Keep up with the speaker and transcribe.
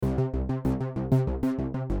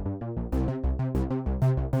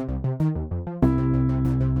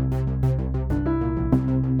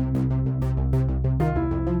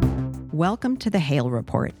Welcome to the Hale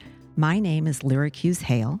Report. My name is Lyric Hughes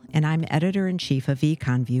Hale, and I'm Editor-in-Chief of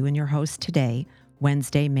EconView and your host today,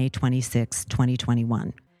 Wednesday, May 26,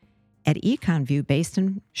 2021. At EconView, based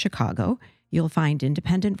in Chicago, you'll find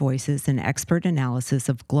independent voices and expert analysis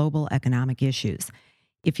of global economic issues.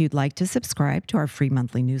 If you'd like to subscribe to our free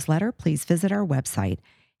monthly newsletter, please visit our website,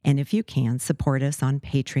 and if you can, support us on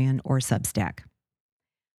Patreon or Substack.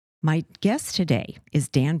 My guest today is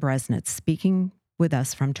Dan Breznitz, speaking with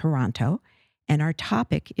us from Toronto, and our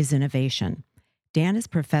topic is innovation. Dan is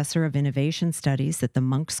Professor of Innovation Studies at the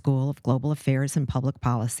Munk School of Global Affairs and Public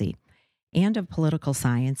Policy and of Political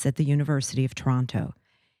Science at the University of Toronto.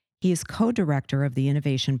 He is co-director of the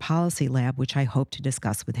Innovation Policy Lab, which I hope to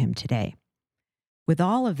discuss with him today. With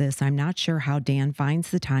all of this, I'm not sure how Dan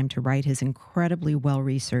finds the time to write his incredibly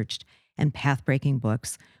well-researched and path-breaking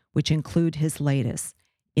books, which include his latest,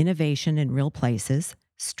 Innovation in Real Places,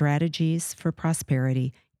 Strategies for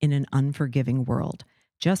Prosperity in an Unforgiving World,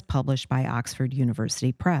 just published by Oxford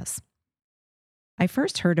University Press. I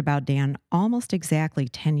first heard about Dan almost exactly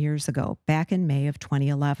 10 years ago, back in May of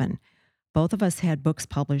 2011. Both of us had books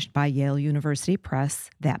published by Yale University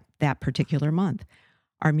Press that particular month.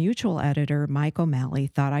 Our mutual editor, Mike O'Malley,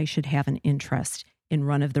 thought I should have an interest in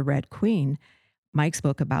Run of the Red Queen, Mike's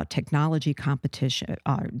book about technology competition,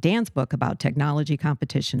 Dan's book about technology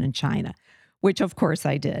competition in China, which of course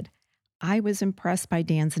I did. I was impressed by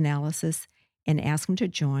Dan's analysis and asked him to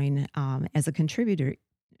join as a contributor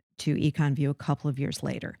to EconView a couple of years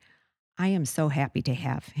later. I am so happy to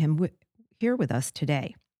have him here with us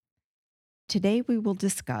today. Today we will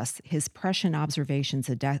discuss his prescient observations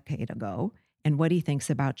a decade ago and what he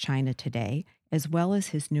thinks about China today, as well as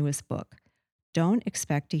his newest book. Don't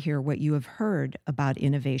expect to hear what you have heard about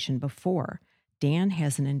innovation before. Dan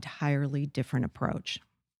has an entirely different approach.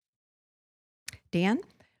 Dan,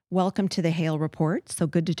 welcome to the Hale Report. So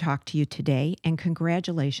good to talk to you today, and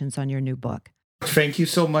congratulations on your new book. Thank you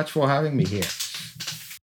so much for having me here.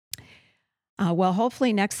 Well,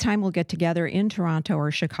 hopefully next time we'll get together in Toronto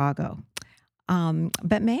or Chicago.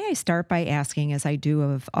 But may I start by asking, as I do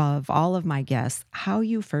of all of my guests, how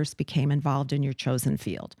you first became involved in your chosen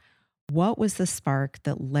field? What was the spark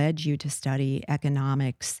that led you to study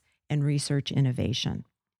economics and research innovation?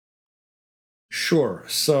 Sure.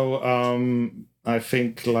 So I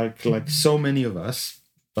think like so many of us,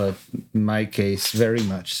 but in my case, very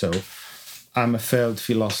much so, I'm a failed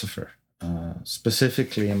philosopher.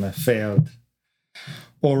 Specifically, I'm a failed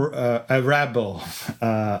or a rebel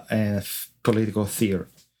in political theory.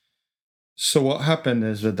 So what happened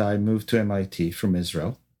is that I moved to MIT from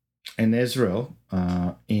Israel. In Israel,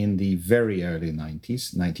 in the very early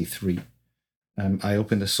 90s, 93, I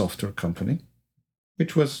opened a software company,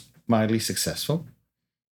 which was mildly successful.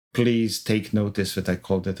 Please take notice that I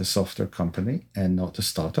called it a software company and not a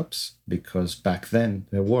startups, because back then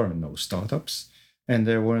there were no startups and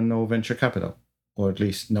there were no venture capital, or at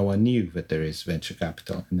least no one knew that there is venture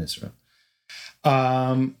capital in Israel.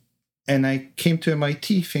 And I came to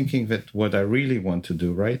MIT thinking that what I really want to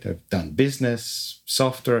do, right? I've done business,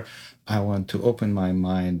 software. I want to open my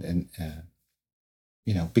mind and,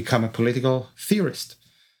 become a political theorist.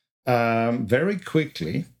 Very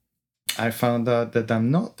quickly, I found out that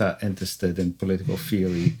I'm not that interested in political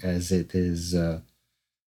theory as it is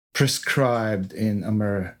prescribed in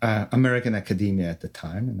American academia at the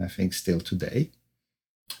time, and I think still today.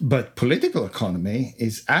 But political economy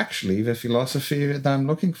is actually the philosophy that I'm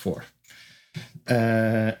looking for.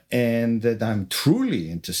 And that I'm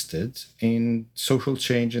truly interested in social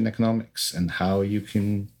change in economics and how you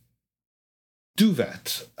can do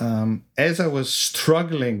that. As I was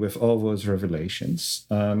struggling with all those revelations,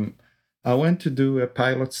 I went to do a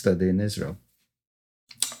pilot study in Israel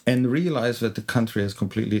and realized that the country has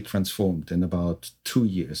completely transformed in about 2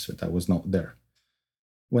 years that I was not there.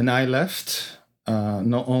 When I left,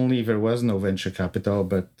 not only there was no venture capital,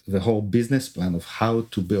 but the whole business plan of how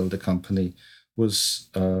to build a company was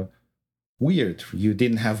weird. You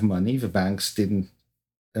didn't have money. The banks didn't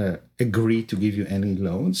agree to give you any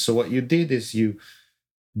loans. So what you did is you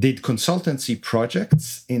did consultancy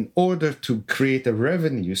projects in order to create a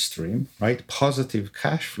revenue stream, right? Positive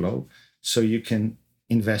cash flow, so you can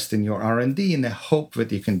invest in your R&D in the hope that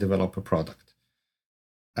you can develop a product.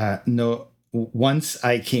 Once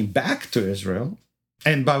I came back to Israel,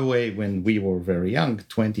 and by the way, when we were very young,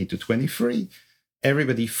 20 to 23,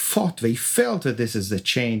 everybody they felt that this is a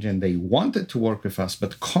change and they wanted to work with us,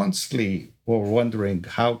 but constantly were wondering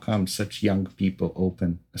how come such young people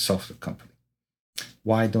open a software company?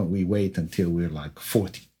 Why don't we wait until we're like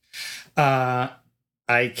 40?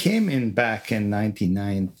 I came in back in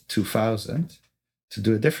 99, 2000 to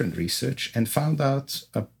do a different research and found out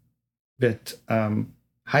that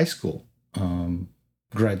high school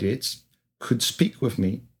graduates could speak with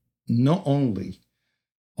me not only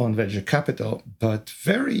on venture capital, but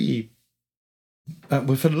very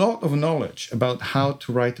with a lot of knowledge about how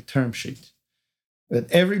to write a term sheet. That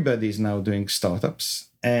everybody is now doing startups,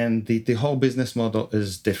 and the whole business model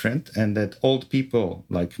is different, and that old people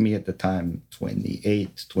like me at the time,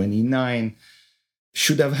 28, 29,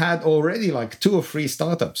 should have had already like 2 or 3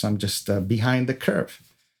 startups. I'm just behind the curve.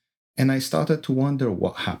 And I started to wonder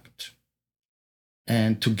what happened.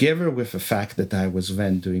 And together with the fact that I was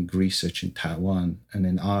then doing research in Taiwan and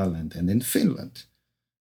in Ireland and in Finland,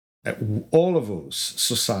 all of those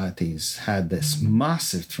societies had this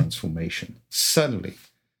massive transformation. Suddenly,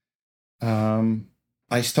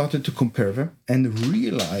 I started to compare them and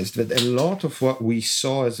realized that a lot of what we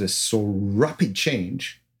saw as a so rapid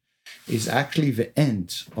change is actually the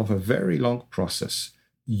end of a very long process,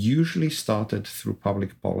 usually started through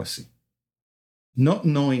public policy. Not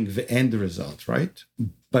knowing the end result, right?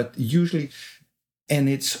 But usually, and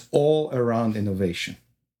it's all around innovation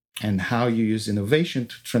and how you use innovation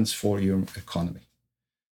to transform your economy.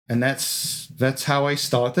 And that's how I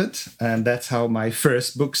started, and that's how my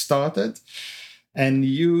first book started. And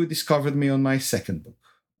you discovered me on my second book.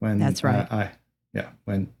 That's right.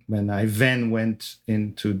 When I then went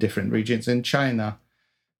into different regions in China,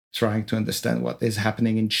 trying to understand what is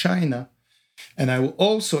happening in China. And I will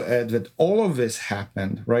also add that all of this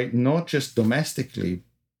happened, right, not just domestically,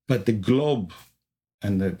 but the globe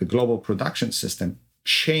and the global production system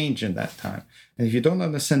changed in that time. And if you don't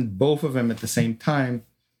understand both of them at the same time,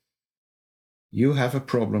 you have a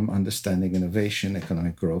problem understanding innovation,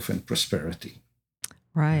 economic growth, and prosperity.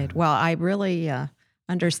 Right. Well, I really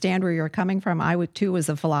understand where you're coming from. I too was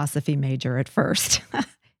a philosophy major at first,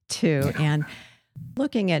 too. Yeah. And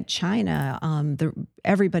looking at China,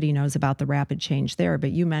 everybody knows about the rapid change there,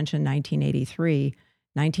 but you mentioned 1983.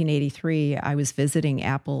 1983, I was visiting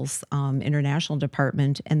Apple's international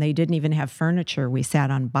department, and they didn't even have furniture. We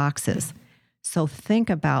sat on boxes. So think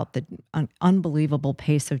about the unbelievable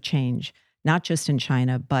pace of change, not just in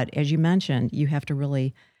China, but as you mentioned, you have to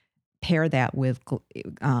really pair that with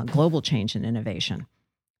global change and innovation.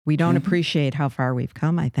 We don't appreciate how far we've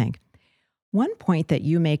come, I think. One point that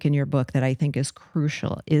you make in your book that I think is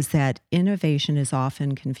crucial is that innovation is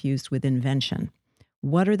often confused with invention.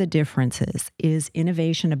 What are the differences? Is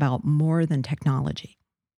innovation about more than technology?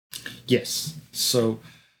 Yes. So,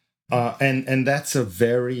 and that's a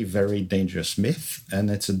very, very dangerous myth. And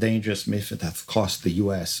it's a dangerous myth that has cost the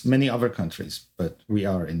US, many other countries, but we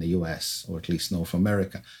are in the US, or at least North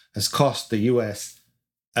America, has cost the US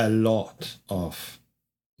a lot of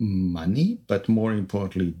money, but more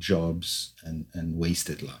importantly, jobs and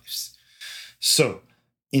wasted lives. So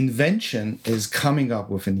invention is coming up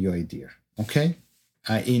with a new idea, okay?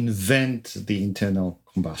 I invent the internal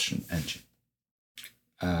combustion engine.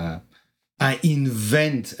 I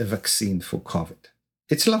invent a vaccine for COVID.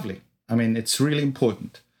 It's lovely. I mean, it's really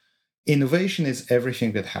important. Innovation is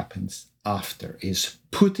everything that happens after, is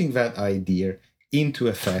putting that idea into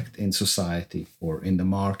effect in society or in the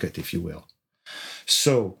market, if you will.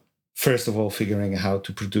 So, first of all, figuring out how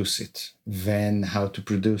to produce it, then how to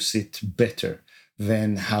produce it better,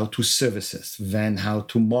 then how to service it, then how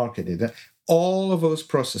to market it. All of those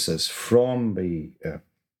processes from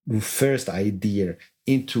the first idea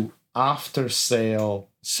into after-sale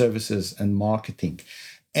services and marketing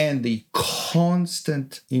and the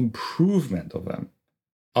constant improvement of them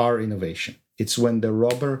are innovation. It's when the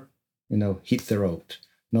rubber, hit the road,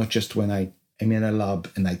 not just when I'm in a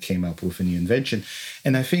lab and I came up with a new invention.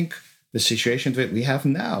 And I think the situation that we have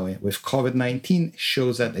now with COVID-19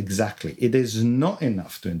 shows that exactly. It is not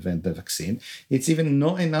enough to invent the vaccine. It's even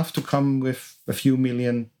not enough to come with a few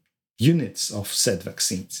million units of said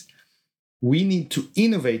vaccines. We need to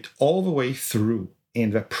innovate all the way through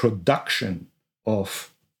in the production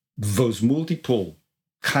of those multiple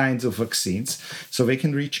kinds of vaccines so they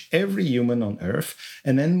can reach every human on Earth.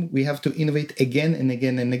 And then we have to innovate again and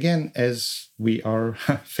again and again as we are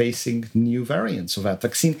facing new variants of that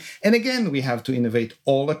vaccine. And again, we have to innovate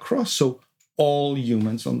all across so all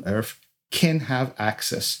humans on Earth can have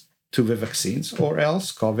access to the vaccines, or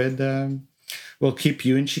else COVID will keep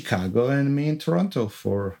you in Chicago and me in Toronto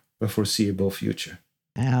for the foreseeable future.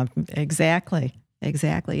 Exactly.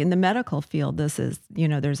 In the medical field, this is,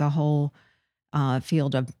 there's a whole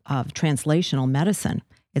field of translational medicine.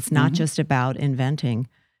 It's not just about inventing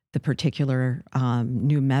the particular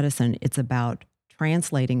new medicine. It's about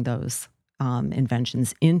translating those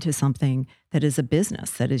inventions into something that is a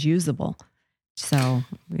business, that is usable. So,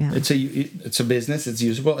 yeah. It's a business, it's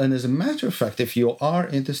usable. And as a matter of fact, if you are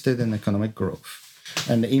interested in economic growth,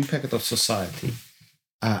 and the impact of society,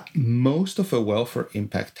 most of the welfare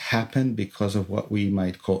impact happened because of what we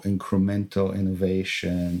might call incremental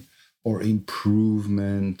innovation or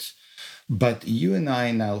improvement. But you and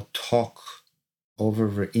I now talk over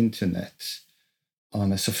the internet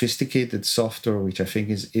on a sophisticated software, which I think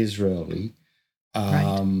is Israeli,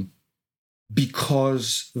 Right.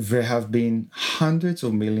 because there have been hundreds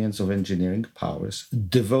of millions of engineering powers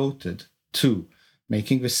devoted to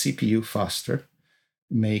making the CPU faster,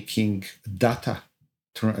 making data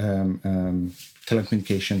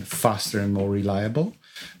telecommunication faster and more reliable,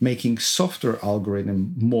 making software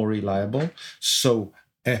algorithm more reliable. So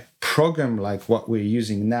a program like what we're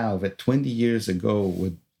using now that 20 years ago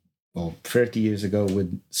would, or 30 years ago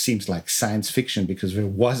would seems like science fiction because there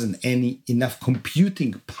wasn't enough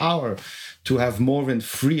computing power to have more than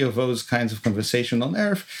 3 of those kinds of conversation on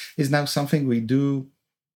Earth, is now something we do,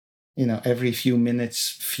 every few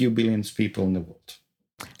minutes, few billions people in the world.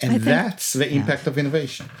 And that's the impact of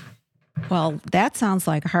innovation. Well, that sounds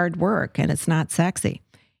like hard work, and it's not sexy.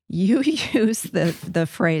 You use the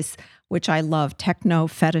phrase, which I love,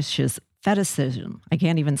 fetishism. I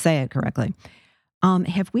can't even say it correctly.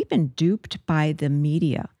 Have we been duped by the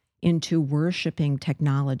media into worshiping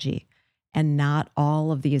technology and not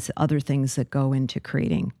all of these other things that go into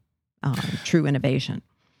creating true innovation?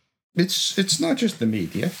 It's not just the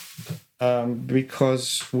media,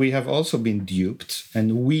 because we have also been duped,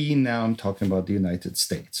 and now I'm talking about the United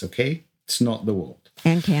States, okay? It's not the world.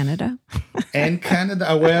 And Canada. And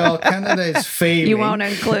Canada, well, Canada is failing. You won't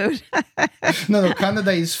include. No,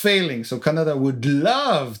 Canada is failing. So Canada would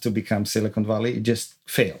love to become Silicon Valley. It just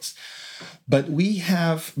fails. But we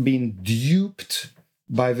have been duped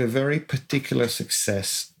by the very particular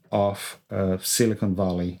success of Silicon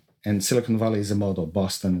Valley. And Silicon Valley is a model.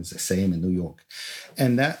 Boston is the same, and New York.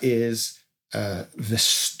 And that is the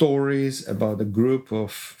stories about a group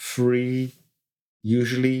of 3,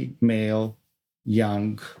 usually male,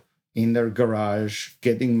 young, in their garage,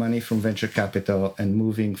 getting money from venture capital and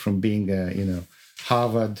moving from being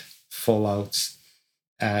Harvard fallouts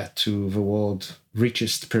to the world's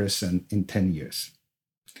richest person in 10 years,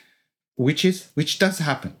 which does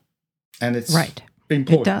happen, and it's right.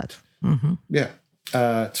 important. It does. Mm-hmm. Yeah,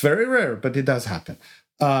 it's very rare, but it does happen.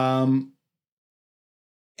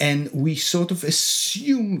 And we sort of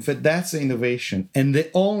assume that that's the innovation and the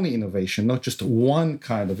only innovation, not just one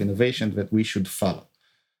kind of innovation that we should follow.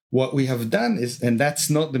 What we have done is, and that's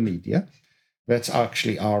not the media, that's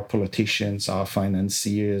actually our politicians, our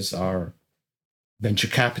financiers, our venture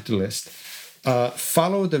capitalists,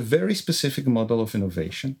 followed a very specific model of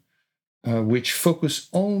innovation, which focus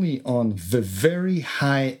only on the very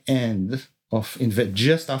high end of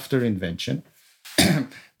just after invention,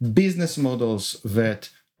 business models that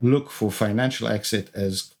look for financial exit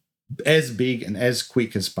as big and as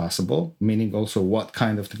quick as possible, meaning also what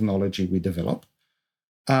kind of technology we develop.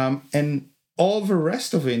 And all the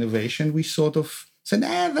rest of the innovation, we sort of said,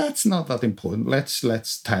 that's not that important.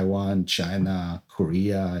 Let's Taiwan, China,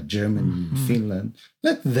 Korea, Germany, Finland,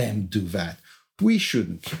 let them do that. We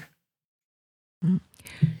shouldn't care.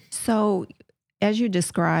 So, as you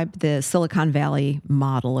describe the Silicon Valley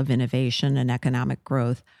model of innovation and economic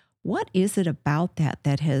growth, what is it about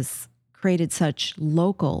that has created such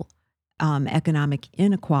local economic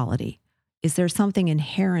inequality? Is there something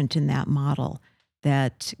inherent in that model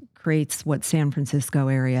that creates what San Francisco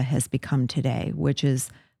area has become today, which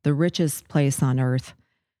is the richest place on earth,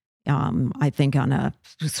 I think on a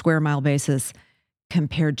square mile basis,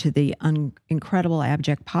 compared to the incredible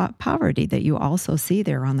abject poverty that you also see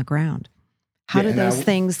there on the ground? How do those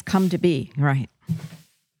things come to be? Right.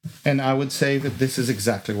 And I would say that this is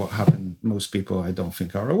exactly what happened. Most people, I don't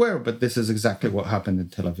think, are aware, but this is exactly what happened in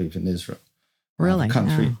Tel Aviv in Israel. Really?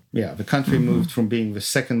 The country moved from being the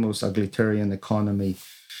second most egalitarian economy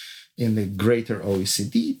in the greater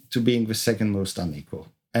OECD to being the second most unequal.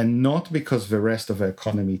 And not because the rest of the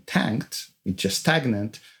economy tanked, it's just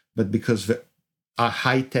stagnant, but because a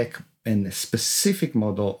high-tech and a specific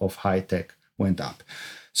model of high-tech went up.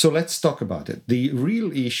 So let's talk about it. The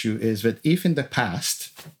real issue is that if in the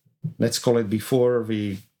past, let's call it before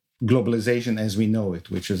the globalization as we know it,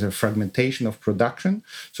 which is a fragmentation of production.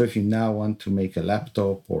 So if you now want to make a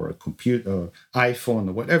laptop or a computer or iPhone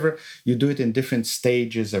or whatever, you do it in different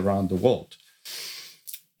stages around the world.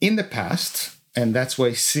 In the past, and that's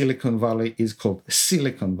why Silicon Valley is called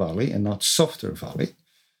Silicon Valley and not Software Valley,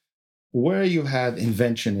 where you had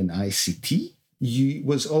invention in ICT,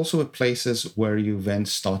 was also a places where you then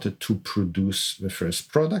started to produce the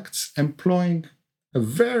first products, employing a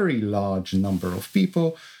very large number of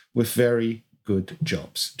people with very good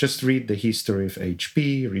jobs. Just read the history of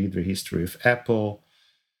HP, read the history of Apple,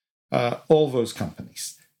 all those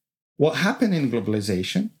companies. What happened in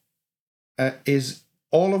globalization is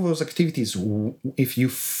all of those activities, if you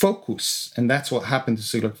focus, and that's what happened to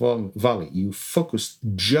Silicon Valley, you focus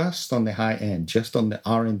just on the high end, just on the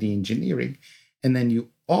R&D engineering, and then you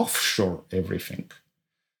offshore everything.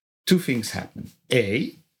 Two things happen.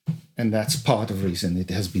 A, and that's part of the reason it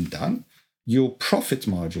has been done, your profit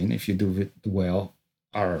margin, if you do it well,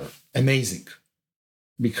 are amazing.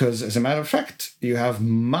 Because as a matter of fact, you have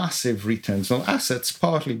massive returns on assets,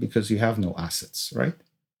 partly because you have no assets, right?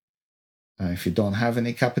 If you don't have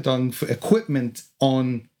any capital and equipment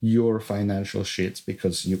on your financial sheets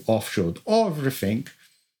because you offshored everything,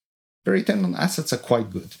 the return on assets are quite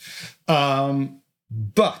good.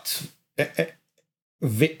 But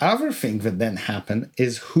the other thing that then happened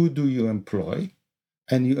is who do you employ?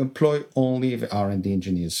 And you employ only the R&D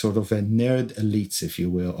engineers, sort of a nerd elites, if you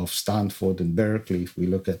will, of Stanford and Berkeley, if we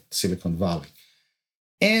look at Silicon Valley.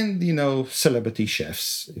 And, celebrity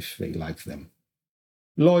chefs, if they like them.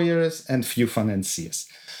 Lawyers and few financiers.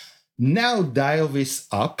 Now dial this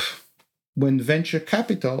up when venture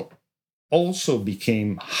capital also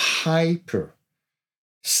became hyper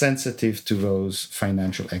sensitive to those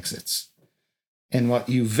financial exits. And what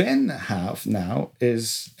you then have now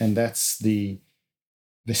is, and that's the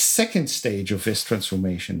second stage of this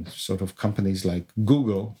transformation, sort of companies like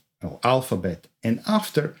Google or Alphabet, and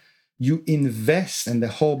after you invest in the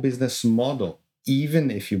whole business model,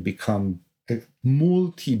 even if you become a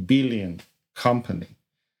multi-billion company,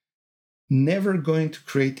 never going to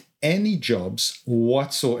create any jobs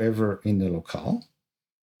whatsoever in the locale.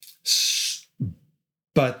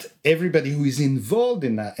 But everybody who is involved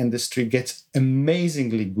in that industry gets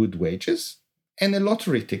amazingly good wages and a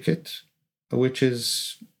lottery ticket, which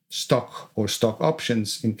is stock or stock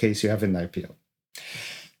options in case you have an IPO.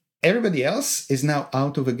 Everybody else is now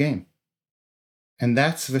out of the game. And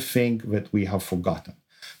that's the thing that we have forgotten.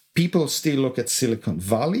 People still look at Silicon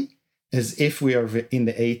Valley as if we are in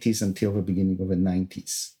the 80s until the beginning of the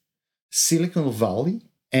 90s. Silicon Valley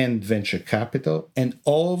and venture capital and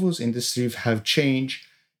all those industries have changed.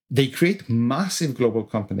 They create massive global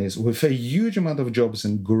companies with a huge amount of jobs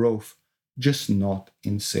and growth, just not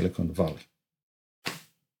in Silicon Valley.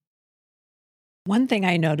 One thing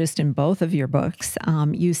I noticed in both of your books,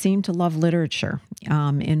 you seem to love literature.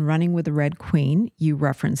 In Running with the Red Queen, you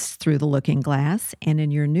reference Through the Looking Glass, and in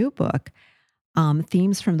your new book,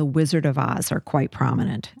 themes from The Wizard of Oz are quite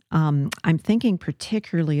prominent. I'm thinking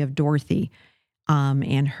particularly of Dorothy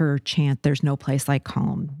and her chant, "There's no place like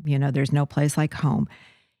home." There's no place like home.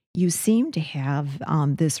 You seem to have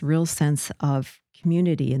this real sense of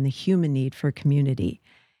community and the human need for community.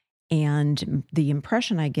 And the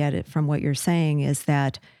impression I get from what you're saying is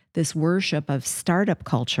that this worship of startup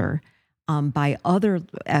culture by other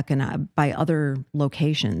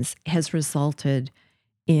locations has resulted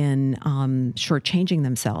in shortchanging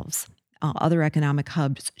themselves. Other economic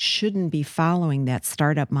hubs shouldn't be following that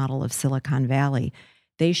startup model of Silicon Valley.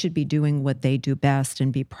 They should be doing what they do best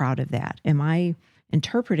and be proud of that. Am I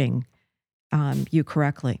interpreting you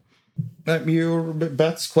correctly?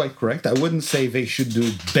 That's quite correct. I wouldn't say they should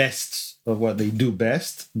do best of what they do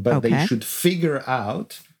best, but they should figure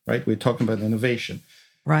out, right? We're talking about innovation.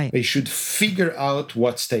 Right. They should figure out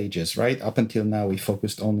what stages, right? Up until now, we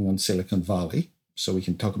focused only on Silicon Valley. So we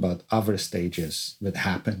can talk about other stages that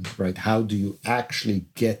happen, right? How do you actually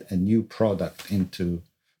get a new product into,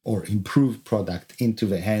 or improved product into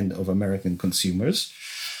the hand of American consumers?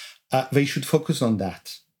 They should focus on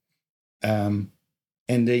that.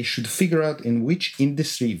 And they should figure out in which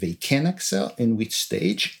industry they can excel, in which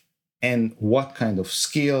stage, and what kind of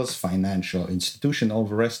skills, financial institution, all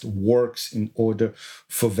the rest works in order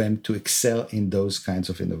for them to excel in those kinds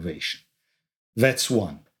of innovation. That's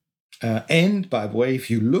one. And by the way, if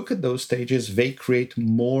you look at those stages, they create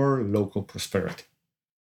more local prosperity.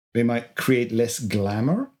 They might create less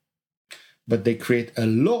glamour, but they create a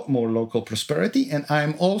lot more local prosperity. And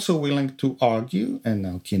I'm also willing to argue, and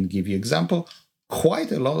I can give you an example,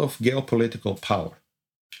 quite a lot of geopolitical power.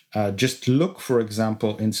 Just look, for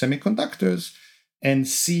example, in semiconductors and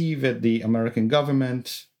see that the American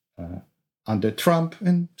government under Trump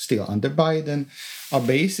and still under Biden are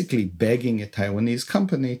basically begging a Taiwanese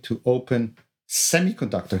company to open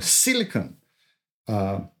semiconductor silicon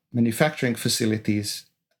manufacturing facilities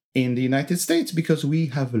in the United States because we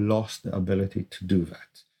have lost the ability to do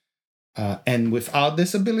that. And without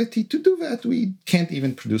this ability to do that, we can't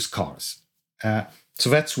even produce cars. So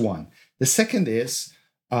that's one. The second is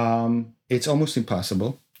it's almost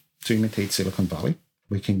impossible to imitate Silicon Valley.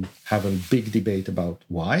 We can have a big debate about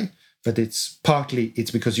why, but it's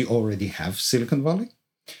because you already have Silicon Valley.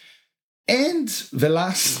 And the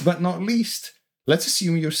last but not least, let's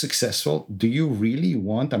assume you're successful. Do you really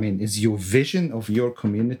want, is your vision of your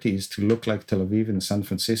community is to look like Tel Aviv and San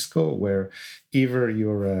Francisco, where either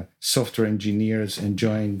you're software engineers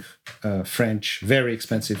enjoying very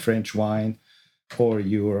expensive French wine, or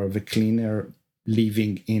you're the cleaner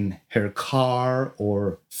living in her car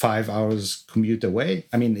or 5 hours commute away?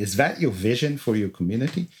 Is that your vision for your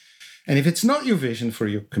community? And if it's not your vision for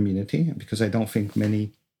your community, because I don't think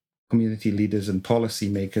many community leaders and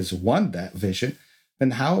policymakers want that vision,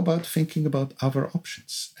 then how about thinking about other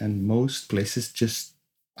options? And most places just,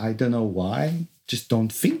 I don't know why, just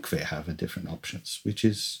don't think they have a different options, which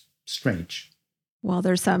is strange. Well,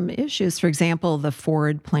 there's some issues. For example, the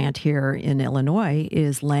Ford plant here in Illinois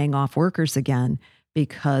is laying off workers again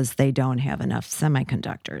because they don't have enough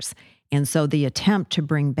semiconductors. And so the attempt to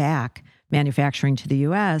bring back manufacturing to the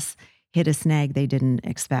U.S. hit a snag they didn't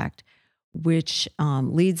expect, which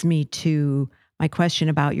leads me to my question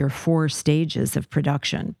about your 4 stages of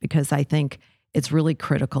production, because I think it's really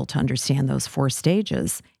critical to understand those 4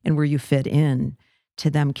 stages and where you fit in to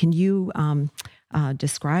them. Can you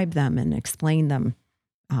describe them and explain them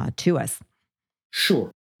to us?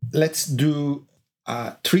 Sure. Let's do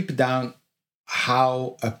a trip down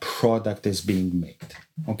how a product is being made.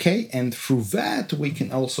 Okay. And through that, we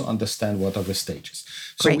can also understand what are the stages.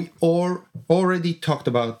 So Great. we already talked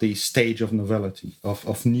about the stage of novelty,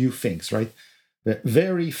 of new things, right? The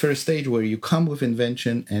very first stage where you come with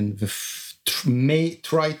invention and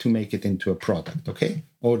try to make it into a product, okay?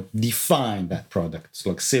 Or define that product.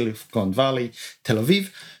 So like Silicon Valley, Tel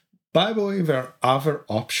Aviv. By the way, there are other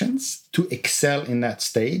options to excel in that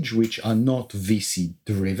stage, which are not VC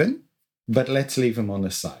driven, but let's leave them on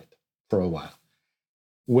the side for a while.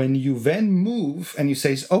 When you then move and you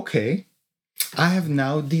say, okay, I have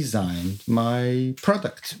now designed my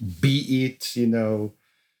product, be it,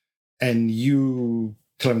 a new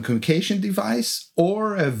telecommunication device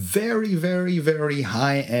or a very, very, very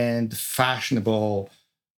high-end, fashionable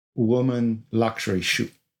woman luxury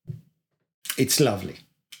shoe. It's lovely.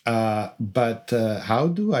 But how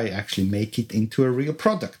do I actually make it into a real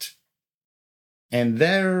product? And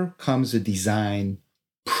there comes the design,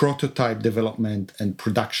 prototype development, and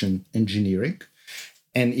production engineering.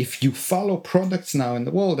 And if you follow products now in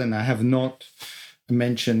the world, and I have not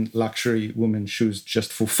mentioned luxury women's shoes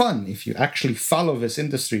just for fun, if you actually follow this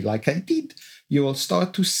industry like I did, you will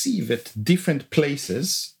start to see that different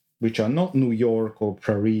places, which are not New York or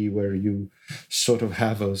Paris, where you sort of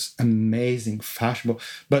have those amazing fashionable,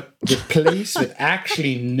 but the place that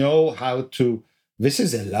actually know how to, this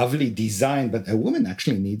is a lovely design, but a woman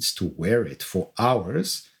actually needs to wear it for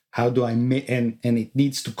hours. How do I make, and it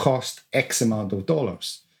needs to cost X amount of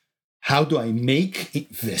dollars. How do I make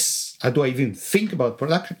this? How do I even think about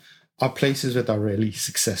production? Are places that are really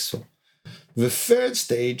successful. The third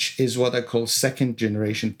stage is what I call second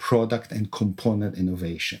generation product and component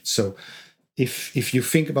innovation. So if you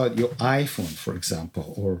think about your iPhone, for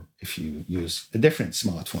example, or if you use a different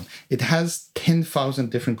smartphone, it has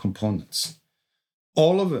 10,000 different components.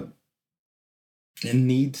 All of them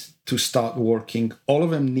need to start working. All of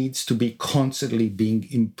them needs to be constantly being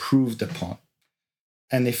improved upon.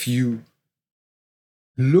 And if you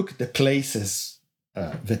look at the places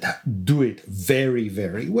that do it very,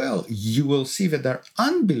 very well, you will see that they're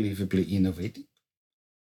unbelievably innovative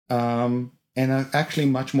and are actually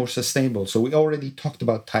much more sustainable. So we already talked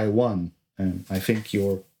about Taiwan, and I think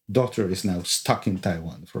your daughter is now stuck in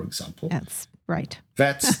Taiwan, for example. That's right.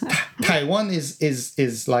 That's Taiwan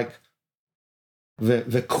is like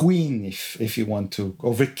the queen, if you want to,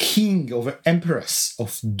 or the king or the empress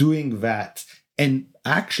of doing that, and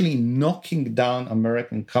actually knocking down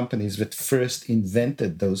American companies that first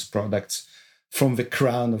invented those products from the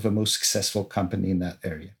crown of the most successful company in that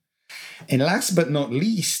area. And last but not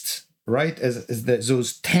least, right, as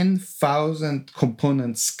those 10,000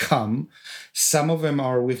 components come, some of them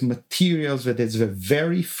are with materials that it's the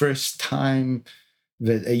very first time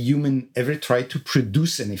that a human ever tried to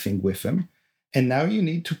produce anything with them. And now you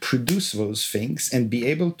need to produce those things and be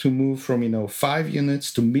able to move from, 5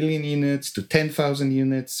 units to million units to 10,000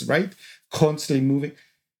 units, right? Constantly moving.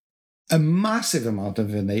 A massive amount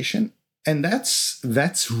of innovation. And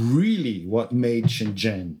that's really what made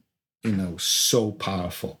Shenzhen, so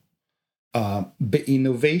powerful. The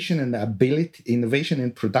innovation and the ability, innovation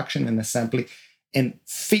in production and assembly, and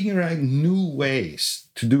figuring out new ways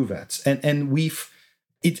to do that. And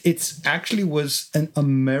it's actually was an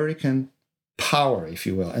American power, if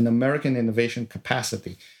you will, an American innovation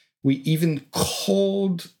capacity. We even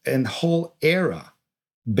called a whole era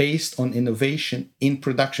based on innovation in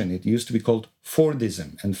production. It used to be called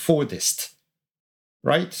Fordism and Fordist,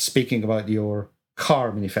 right? Speaking about your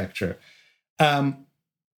car manufacturer.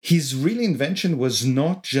 His real invention was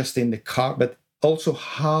not just in the car, but also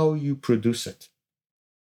how you produce it.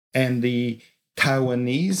 And the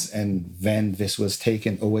Taiwanese, and when this was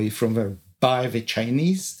taken away from them by the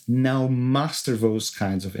Chinese, now master those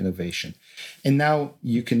kinds of innovation. And now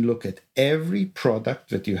you can look at every product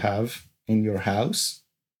that you have in your house,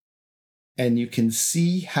 and you can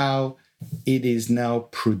see how it is now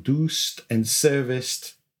produced and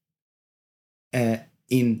serviced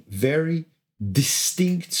in very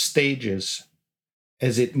distinct stages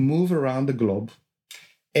as it moves around the globe.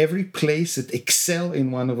 Every place that excels in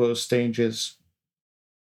one of those stages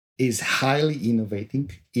is highly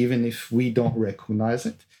innovating, even if we don't recognize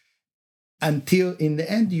it, until in the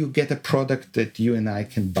end you get a product that you and I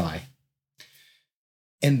can buy.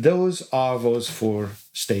 And those are those 4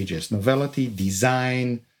 stages: novelty,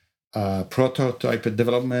 design, prototype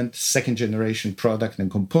development, second generation product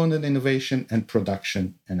and component innovation, and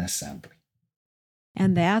production and assembly.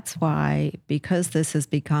 And that's why, because this has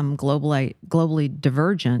become globally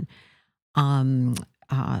divergent,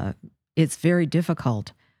 it's very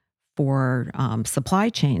difficult for supply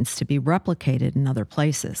chains to be replicated in other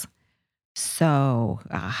places. So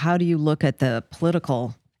how do you look at the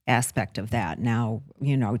political aspect of that now?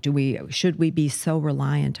 Should we be so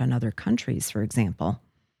reliant on other countries, for example,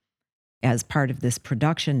 as part of this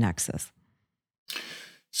production nexus?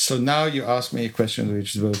 So now you ask me a question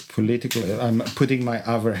which is both political. I'm putting my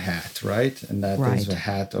other hat, right? And that is the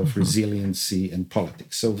hat of resiliency and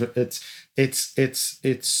politics. So it's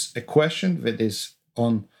a question that is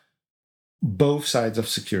on both sides of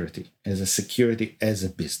security, as a security as a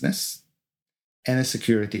business and a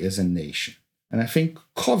security as a nation. And I think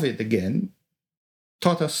COVID, again,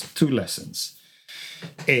 taught us 2 lessons.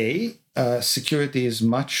 Security is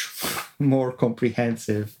much more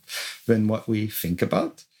comprehensive than what we think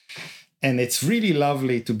about. And it's really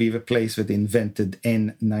lovely to be the place that invented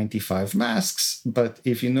N95 masks. But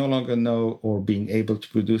if you no longer know or being able to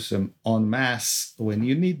produce them en masse when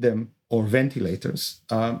you need them, or ventilators,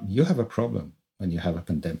 you have a problem when you have a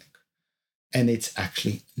pandemic. And it's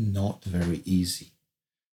actually not very easy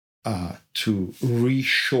to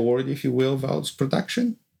reshore, if you will, those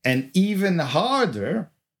production. And even harder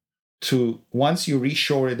to, once you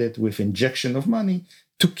reshored it with injection of money,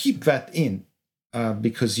 to keep that in,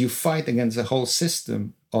 because you fight against the whole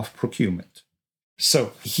system of procurement.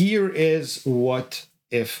 So here is what,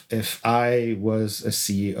 if I was a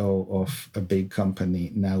CEO of a big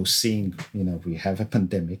company now seeing, we have a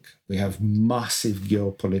pandemic, we have massive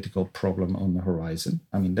geopolitical problem on the horizon.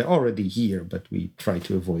 I mean, they're already here, but we try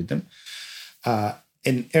to avoid them.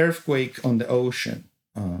 An earthquake on the ocean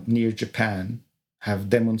near Japan have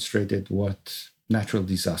demonstrated what natural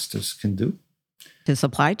disasters can do. To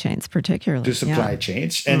supply chains, particularly. To supply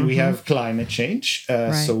chains. And we have climate change,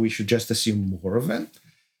 so we should just assume more of them.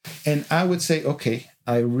 And I would say, okay,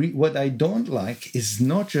 what I don't like is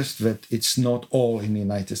not just that it's not all in the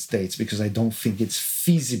United States, because I don't think it's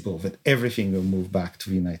feasible that everything will move back to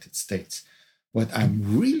the United States. What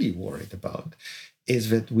I'm really worried about is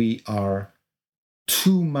that we are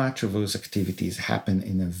too much of those activities happen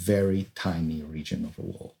in a very tiny region of the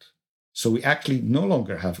world. So we actually no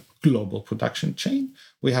longer have global production chain.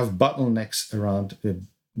 We have bottlenecks around the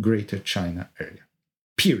greater China area,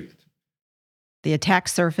 period. The attack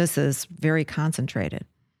surface is very concentrated.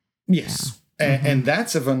 Yes. Yeah. And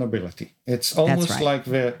that's a vulnerability. It's almost like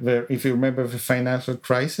if you remember the financial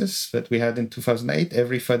crisis that we had in 2008,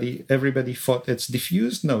 everybody thought it's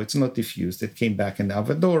diffused. No, it's not diffused. It came back in the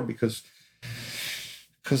other door because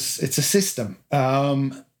it's a system.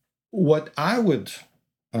 What I would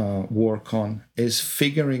work on is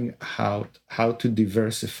figuring out how to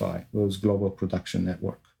diversify those global production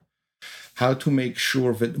network, how to make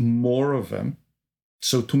sure that more of them,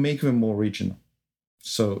 so to make them more regional.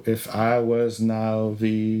 So if I was now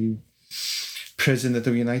the president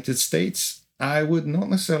of the United States, I would not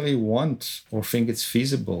necessarily want or think it's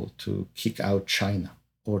feasible to kick out China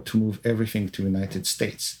or to move everything to the United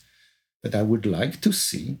States. But I would like to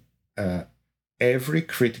see every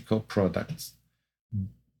critical product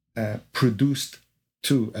produced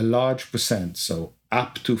to a large percent, so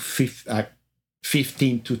up to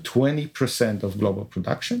 15 to 20% of global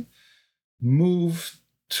production, move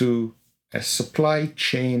to a supply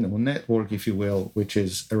chain or network, if you will, which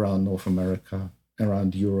is around North America,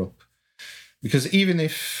 around Europe. Because even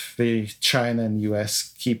if China and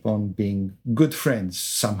US keep on being good friends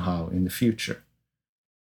somehow in the future,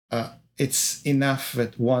 it's enough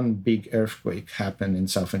that one big earthquake happened in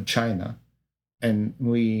southern China and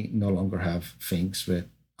we no longer have things that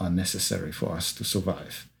are necessary for us to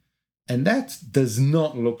survive. And that does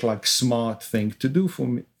not look like a smart thing to do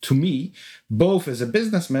to me, both as a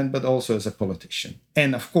businessman, but also as a politician.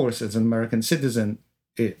 And of course, as an American citizen,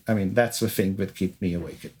 that's the thing that keeps me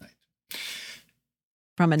awake at night.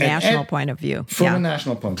 From a national point of view. From a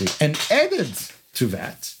national point of view. And added to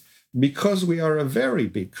that, because we are a very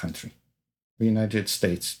big country, the United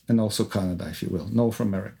States, and also Canada, if you will, North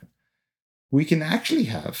America, we can actually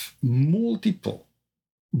have multiple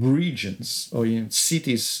regions or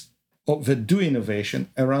cities that do innovation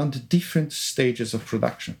around different stages of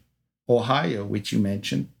production. Ohio, which you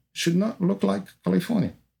mentioned, should not look like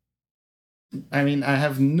California. I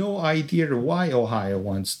have no idea why Ohio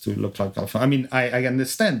wants to look like California. I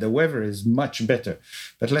understand the weather is much better,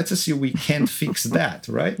 but let's assume we can't fix that,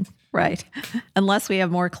 right? Right. Unless we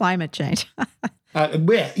have more climate change.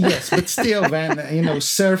 Yes, but still, then,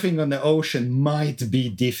 surfing on the ocean might be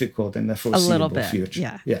difficult in the foreseeable future.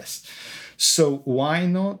 Yeah. Yes. So why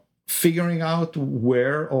not figuring out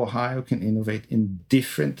where Ohio can innovate in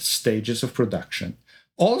different stages of production,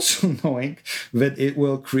 also knowing that it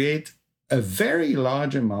will create a very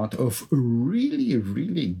large amount of really,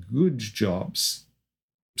 really good jobs,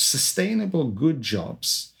 sustainable good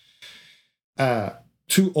jobs,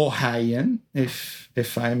 to Ohioan,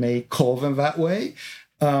 if I may call them that way,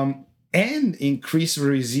 and increase the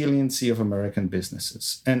resiliency of American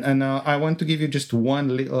businesses. And I want to give you just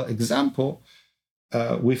one little example.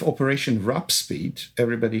 With Operation Warp Speed,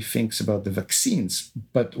 everybody thinks about the vaccines,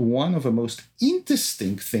 but one of the most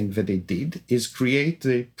interesting things that they did is create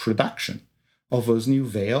the production of those new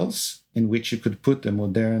vials in which you could put the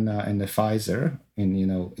Moderna and the Pfizer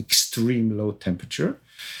in, extreme low temperature.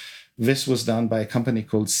 This was done by a company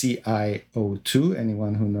called CiO2.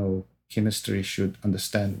 Anyone who knows chemistry should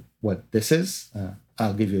understand what this is.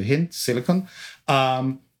 I'll give you a hint, silicon,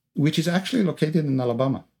 which is actually located in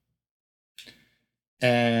Alabama.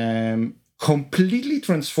 Completely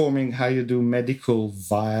transforming how you do medical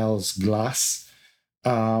vials, glass,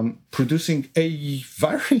 producing a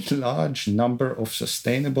very large number of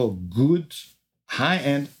sustainable, good,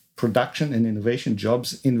 high-end production and innovation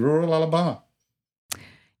jobs in rural Alabama.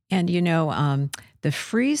 And, the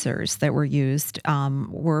freezers that were used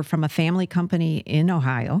were from a family company in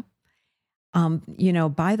Ohio.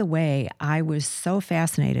 By the way, I was so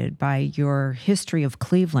fascinated by your history of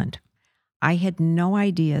Cleveland. I had no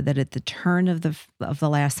idea that at the turn of the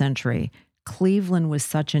last century, Cleveland was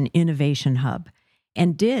such an innovation hub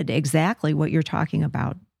and did exactly what you're talking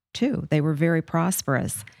about, too. They were very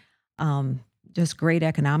prosperous, just great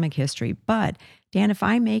economic history. But, Dan, if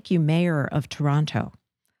I make you mayor of Toronto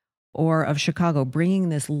or of Chicago, bringing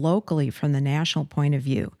this locally from the national point of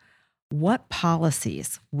view, what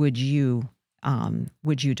policies would you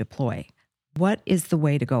deploy? What is the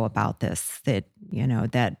way to go about this that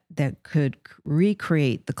could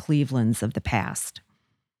recreate the Clevelands of the past?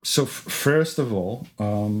 So first of all,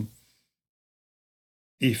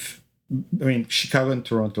 Chicago and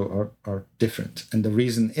Toronto are different. And the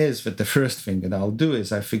reason is that the first thing that I'll do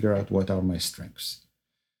is I figure out what are my strengths.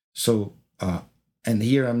 So, and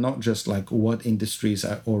here I'm not just like what industries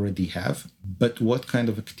I already have, but what kind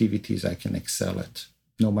of activities I can excel at,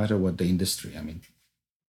 no matter what the industry.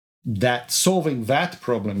 That solving that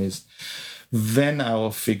problem is, then I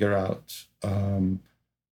will figure out,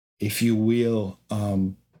 if you will,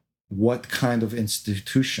 what kind of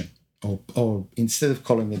institution, or instead of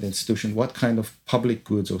calling it institution, what kind of public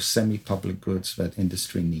goods or semi-public goods that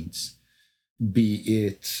industry needs, be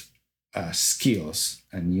it skills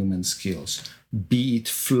and human skills, be it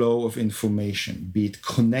flow of information, be it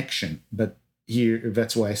connection, but here,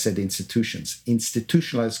 that's why I said institutions,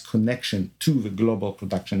 institutionalized connection to the global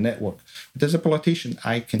production network. But as a politician,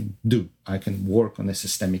 I can work on a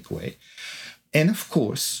systemic way. And of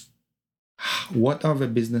course, what are the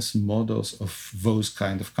business models of those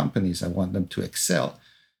kind of companies? I want them to excel.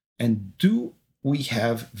 And do we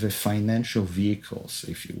have the financial vehicles,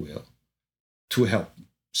 if you will, to help?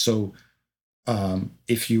 So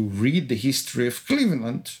if you read the history of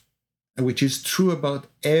Cleveland, which is true about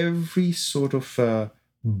every sort of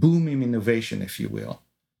booming innovation, if you will,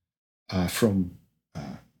 from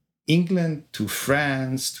England to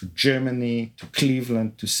France to Germany to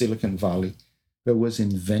Cleveland to Silicon Valley, there was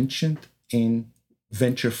invention in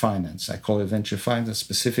venture finance. I call it venture finance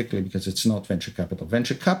specifically because it's not venture capital.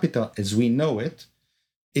 Venture capital, as we know it,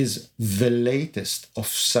 is the latest of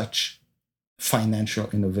such financial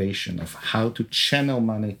innovation of how to channel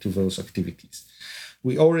money to those activities.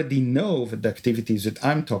 We already know that the activities that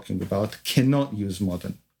I'm talking about cannot use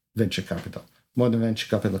modern venture capital. Modern venture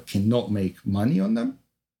capital cannot make money on them.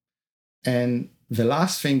 And the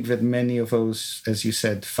last thing that many of those, as you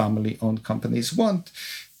said, family-owned companies want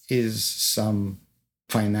is some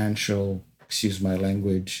financial, excuse my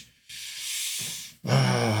language,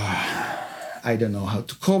 I don't know how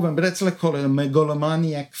to call them, but let's call it a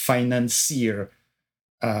megalomaniac financier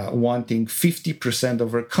wanting 50%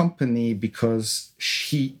 of her company because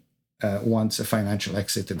she wants a financial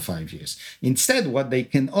exit in 5 years. Instead, what they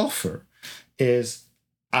can offer is,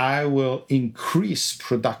 I will increase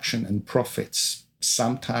production and profits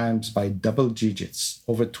sometimes by double digits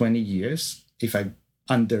over 20 years if I'm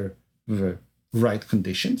under the right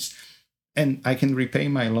conditions, and I can repay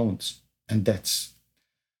my loans and debts.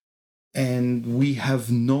 And we have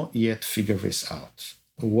not yet figured this out.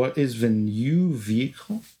 What is the new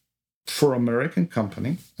vehicle for American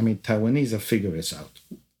company? I mean, Taiwanese have figured this out.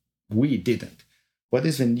 We didn't. What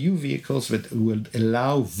is the new vehicles that will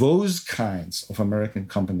allow those kinds of American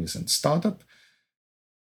companies and startup,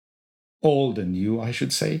 old and new, I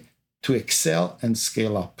should say, to excel and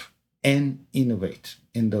scale up and innovate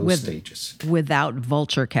in those stages? Without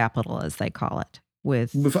vulture capital, as they call it.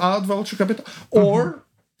 Without vulture capital. Or,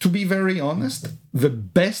 to be very honest, the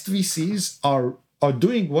best VCs are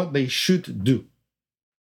doing what they should do.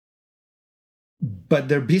 But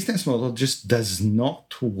their business model just does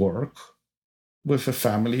not work with a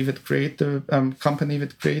family that create the company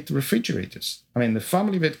that create refrigerators. I mean, the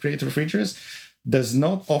family that create refrigerators does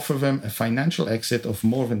not offer them a financial exit of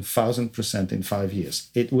more than 1,000% in 5 years.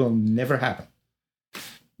 It will never happen.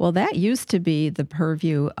 Well, that used to be the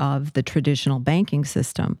purview of the traditional banking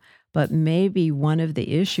system. But maybe one of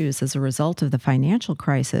the issues as a result of the financial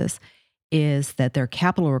crisis is that their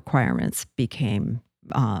capital requirements became,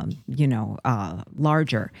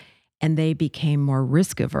 larger, and they became more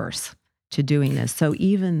risk averse to doing this. So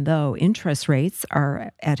even though interest rates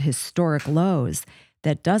are at historic lows,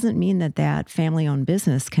 that doesn't mean that family-owned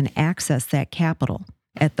business can access that capital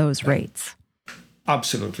at those rates.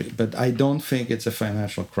 Absolutely. But I don't think it's a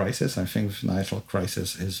financial crisis. I think the financial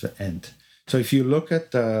crisis is the end. So if you look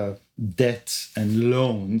at the debt and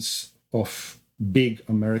loans of big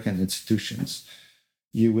American institutions,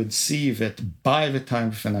 you would see that by the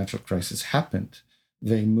time the financial crisis happened,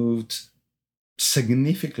 they moved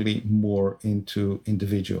significantly more into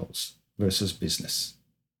individuals versus business.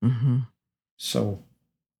 Mm-hmm. So,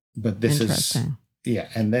 but this is,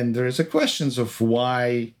 and then there is a questions of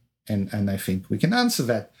why, and I think we can answer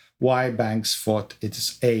that, why banks thought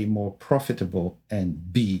it's A, more profitable,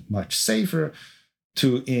 and B, much safer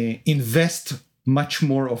to invest much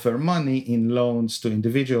more of their money in loans to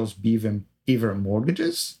individuals, be them either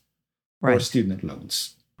mortgages or student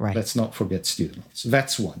loans. Right. Let's not forget student loans.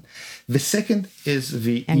 That's one. The second is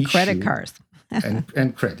the issue. Credit cards.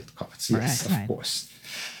 and credit cards, yes, of course.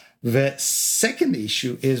 The second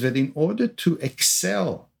issue is that in order to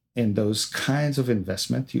excel in those kinds of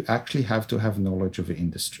investment, you actually have to have knowledge of the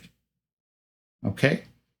industry. Okay?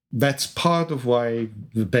 That's part of why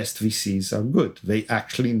the best VCs are good. They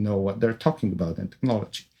actually know what they're talking about in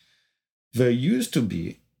technology. There used to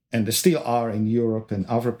be, and there still are in Europe and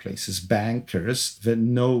other places, bankers that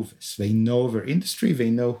know this. They know their industry. They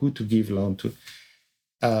know who to give loan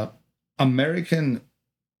to. American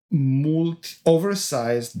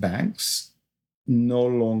oversized banks no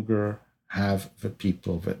longer have the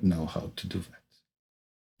people that know how to do that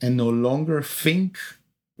and no longer think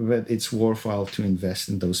that it's worthwhile to invest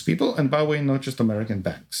in those people. And by the way, not just American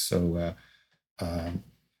banks. So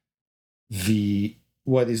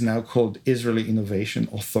what is now called Israeli Innovation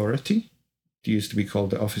Authority, it used to be called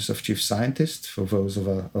the Office of Chief Scientist, for those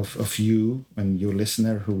of you and your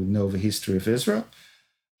listener who know the history of Israel,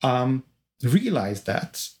 realize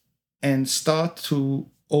that and start to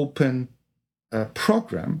open a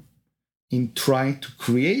program in trying to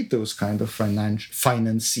create those kind of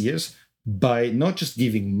financiers by not just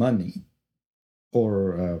giving money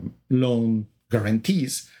or loan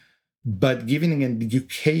guarantees, but giving an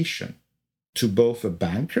education to both the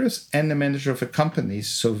bankers and the manager of the companies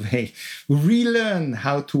so they relearn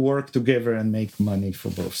how to work together and make money for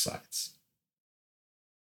both sides.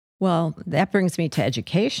 Well, that brings me to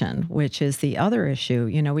education, which is the other issue.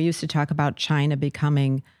 You know, we used to talk about China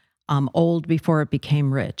becoming old before it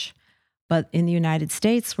became rich. But in the United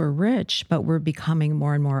States, we're rich, but we're becoming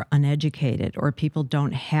more and more uneducated, or people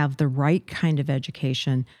don't have the right kind of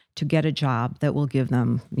education to get a job that will give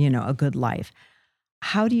them, a good life.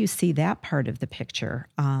 How do you see that part of the picture?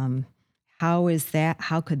 How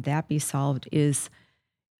could that be solved? Is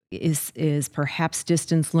perhaps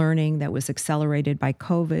distance learning that was accelerated by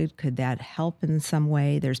COVID, could that help in some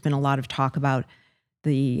way? There's been a lot of talk about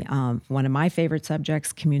the one of my favorite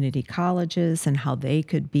subjects, community colleges, and how they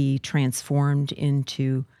could be transformed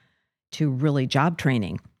into, to really job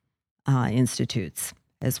training institutes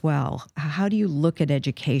as well. How do you look at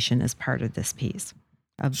education as part of this piece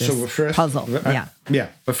of this puzzle?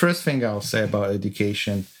 The first thing I'll say about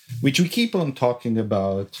education, which we keep on talking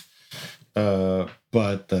about,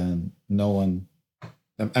 but no one,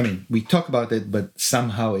 I mean, we talk about it, but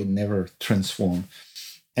somehow it never transforms.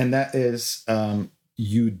 And that is,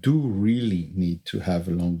 you do really need to have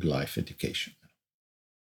a long life education.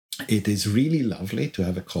 It is really lovely to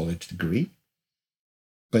have a college degree,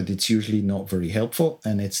 but it's usually not very helpful.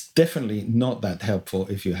 And it's definitely not that helpful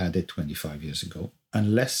if you had it 25 years ago,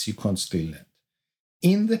 unless you constantly learn.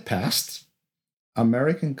 In the past,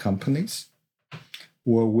 American companies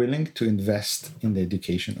were willing to invest in the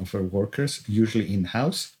education of their workers, usually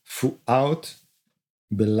in-house, throughout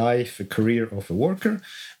the life, the career of a worker,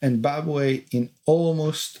 and by the way, in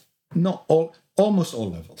almost all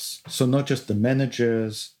levels. So not just the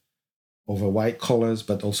managers of the white collars,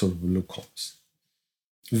 but also the blue collars.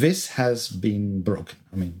 This has been broken.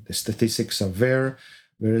 I mean, the statistics are there.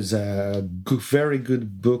 There is a very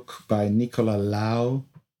good book by Nicola Lau,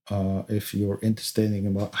 if you're interested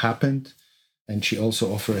in what happened. And she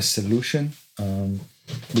also offers a solution,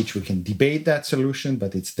 which we can debate that solution,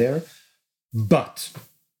 but it's there. But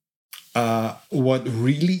what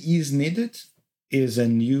really is needed is a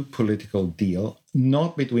new political deal,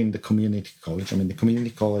 not between the community college. I mean, the community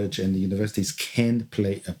college and the universities can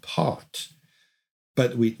play a part,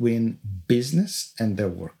 but between business and their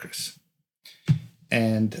workers.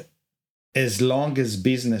 And as long as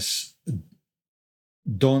business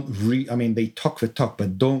they talk the talk,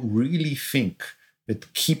 but don't really think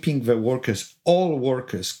that keeping the workers, all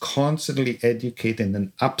workers, constantly educated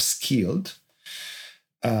and upskilled,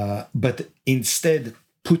 but instead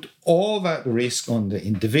put all that risk on the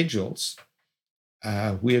individuals,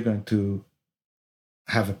 we are going to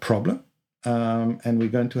have a problem, and we're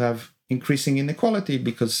going to have increasing inequality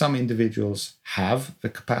because some individuals have the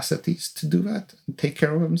capacities to do that and take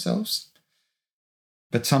care of themselves,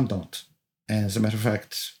 but some don't. And as a matter of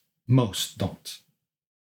fact, most don't.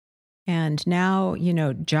 And now,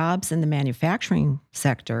 jobs in the manufacturing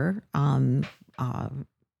sector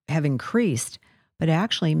have increased, but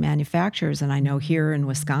actually manufacturers, and I know here in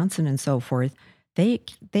Wisconsin and so forth, they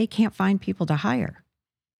can't find people to hire.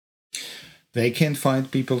 They can't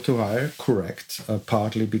find people to hire, correct,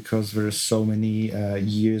 partly because there are so many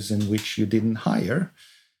years in which you didn't hire.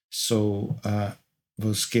 So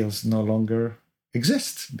those skills no longer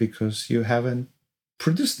exist because you haven't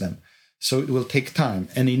produced them. So it will take time.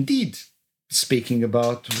 And indeed, speaking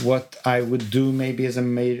about what I would do maybe as a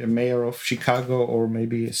mayor of Chicago or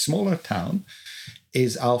maybe a smaller town,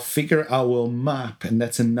 is I will map, and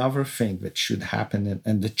that's another thing that should happen.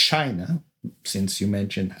 And the China, since you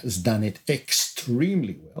mentioned, has done it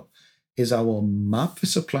extremely well, is I will map the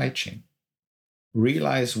supply chain,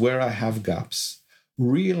 realize where I have gaps,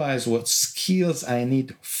 realize what skills I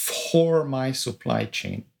need for my supply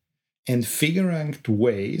chain, and figure out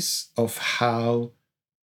ways of how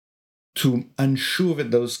to ensure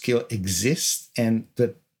that those skills exist and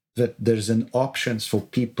that there's an options for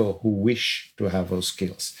people who wish to have those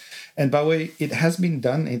skills. And by the way, it has been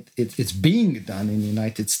done. It's being done in the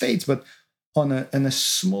United States, but on a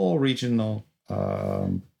small regional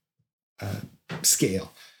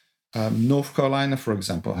scale. North Carolina, for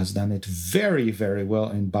example, has done it very, very well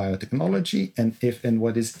in biotechnology. And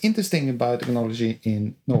what is interesting in biotechnology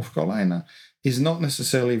in North Carolina is not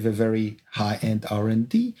necessarily the very high-end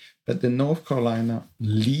R&D, but the North Carolina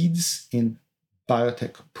leads in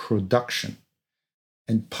biotech production.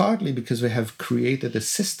 And partly because we have created a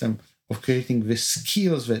system of creating the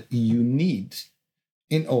skills that you need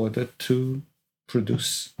in order to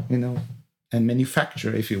produce, and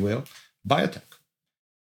manufacture, if you will, biotech.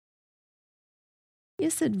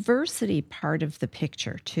 Is adversity part of the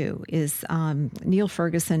picture, too? Neil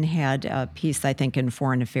Ferguson had a piece, I think, in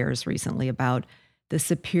Foreign Affairs recently about the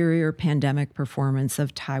superior pandemic performance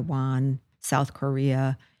of Taiwan, South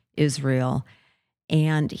Korea, Israel.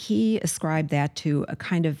 And he ascribed that to a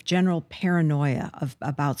kind of general paranoia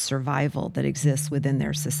about survival that exists within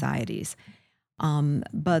their societies.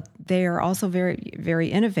 But they are also very, very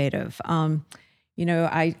innovative. I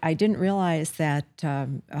didn't realize that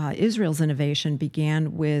Israel's innovation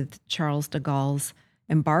began with Charles de Gaulle's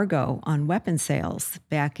embargo on weapon sales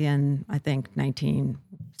back in, I think,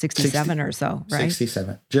 1967 or so, right?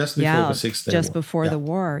 67, just before the Six-Day War. Just before the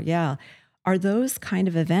war, yeah. Are those kind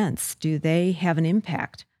of events, do they have an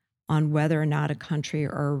impact on whether or not a country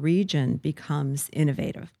or a region becomes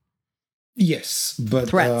innovative? Yes, but...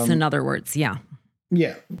 Threats, in other words, yeah.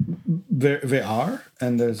 Yeah, There are,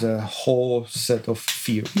 and there's a whole set of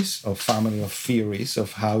theories, of family of theories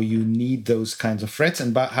of how you need those kinds of threats,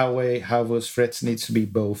 and about how those threats needs to be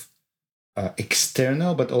both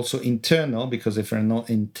external but also internal, because if they're not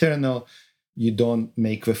internal, you don't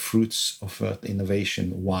make the fruits of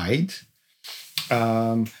innovation wide.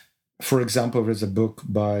 For example, there's a book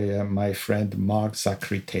by my friend Mark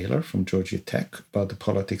Zachary Taylor from Georgia Tech about the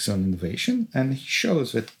politics on innovation, and he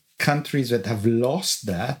shows that countries that have lost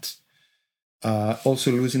that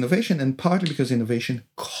also lose innovation, and partly because innovation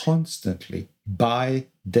constantly, by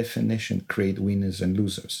definition, create winners and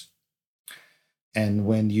losers. And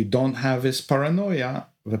when you don't have this paranoia,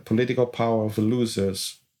 the political power of the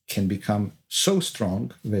losers can become so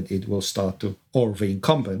strong that it will start to, or the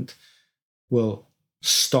incumbent will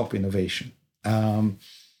stop innovation.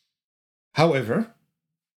 However,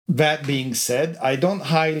 that being said, I don't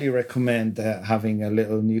highly recommend having a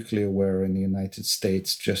little nuclear war in the United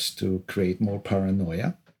States just to create more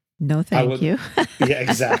paranoia. No, thank you. Yeah,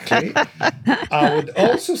 exactly. I would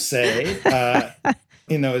also say,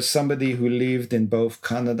 as somebody who lived in both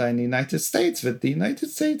Canada and the United States, that the United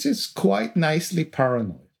States is quite nicely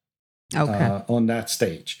paranoid on that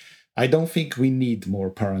stage. I don't think we need more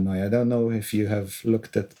paranoia. I don't know if you have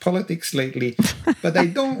looked at politics lately, but I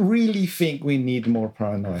don't really think we need more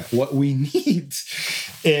paranoia. What we need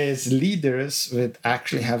is leaders that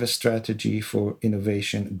actually have a strategy for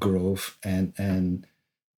innovation, growth, and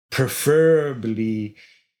preferably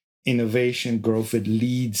innovation growth that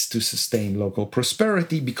leads to sustained local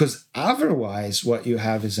prosperity, because otherwise what you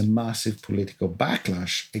have is a massive political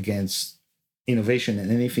backlash against innovation and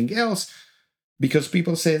anything else, because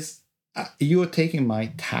people says, you're taking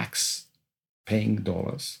my tax paying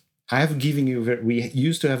dollars. I have given you, we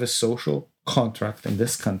used to have a social contract in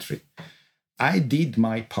this country. I did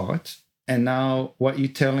my part. And now what you're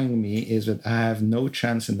telling me is that I have no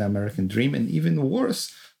chance in the American dream. And even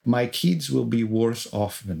worse, my kids will be worse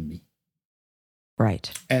off than me.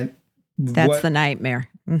 Right. And that's the nightmare.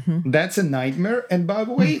 Mm-hmm. That's a nightmare. And by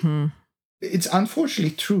the way, it's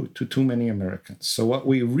unfortunately true to too many Americans. So what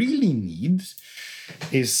we really need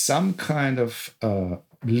is some kind of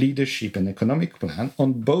leadership and economic plan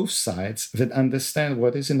on both sides that understand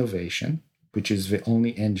what is innovation, which is the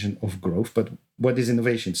only engine of growth. But what is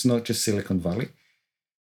innovation? It's not just Silicon Valley.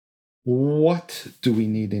 What do we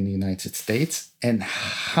need in the United States, and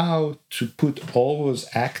how to put all those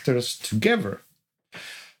actors together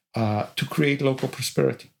to create local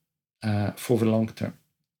prosperity for the long term?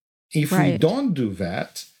 If we don't do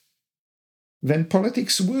that, then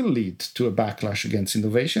politics will lead to a backlash against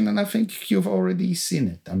innovation, and I think you've already seen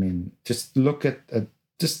it. I mean, just look at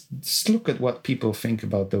just look at what people think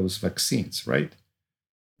about those vaccines, right?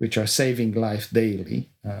 Which are saving life daily,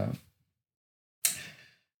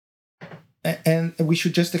 and we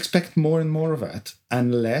should just expect more and more of that,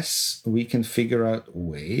 unless we can figure out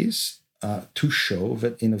ways to show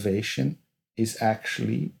that innovation is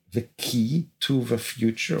actually the key to the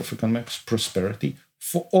future of economic prosperity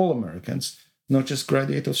for all Americans, not just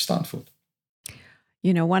graduates of Stanford.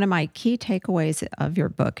 One of my key takeaways of your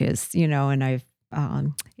book is,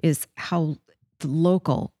 is how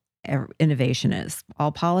local innovation is.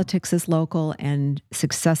 All politics is local, and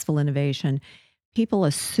successful innovation. People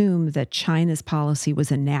assume that China's policy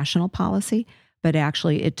was a national policy, but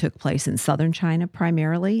actually it took place in southern China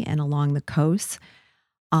primarily and along the coasts.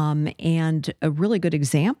 And a really good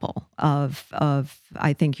example of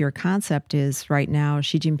I think your concept is right now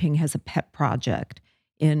Xi Jinping has a pet project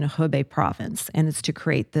in Hubei province, and it's to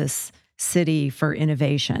create this city for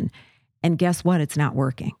innovation. And guess what? It's not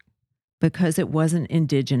working because it wasn't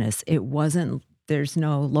indigenous. There's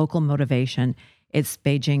no local motivation. It's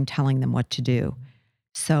Beijing telling them what to do.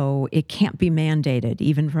 So it can't be mandated,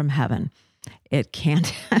 even from heaven. It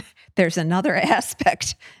can't. There's another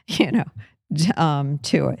aspect, to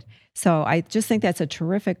it. So I just think that's a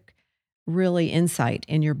terrific, really insight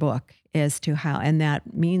in your book as to how, and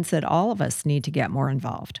that means that all of us need to get more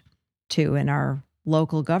involved too in our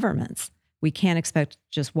local governments. We can't expect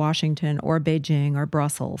just Washington or Beijing or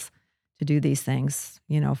Brussels to do these things,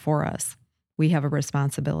 for us. We have a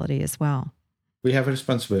responsibility as well. We have a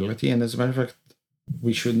responsibility, and as a matter of fact,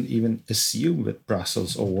 we shouldn't even assume that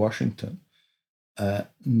Brussels or Washington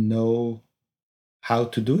know how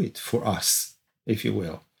to do it for us, if you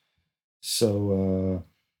will. So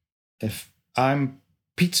if I'm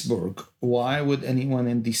Pittsburgh, why would anyone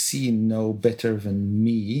in DC know better than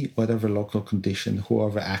me what are the local conditions, who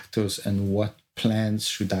are the actors, and what plans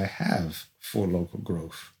should I have for local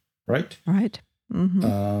growth, right? Right.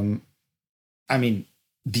 Mm-hmm. I mean,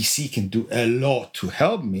 DC can do a lot to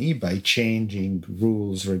help me by changing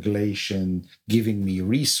rules, regulation, giving me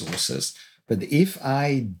resources. But if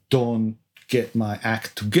I don't get my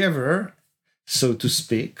act together, so to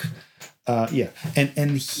speak,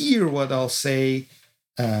 and here what I'll say,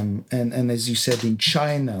 and as you said in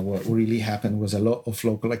China, what really happened was a lot of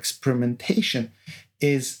local experimentation.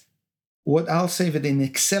 Is what I'll say that in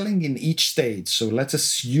excelling in each stage. So let's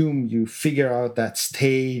assume you figure out that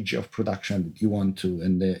stage of production that you want to,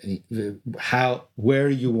 and where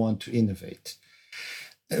you want to innovate.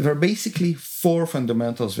 There are basically four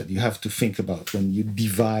fundamentals that you have to think about when you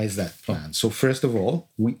devise that plan. So first of all,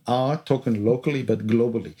 we are talking locally, but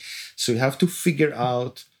globally. So you have to figure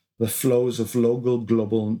out the flows of local,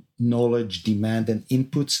 global knowledge, demand, and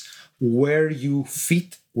inputs, where you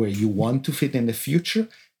fit, where you want to fit in the future,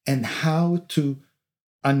 and how to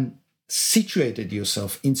situate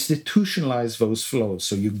yourself, institutionalize those flows.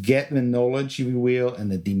 So you get the knowledge, you will, and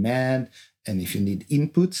the demand, and if you need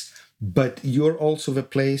inputs, but you're also the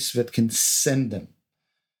place that can send them.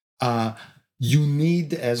 You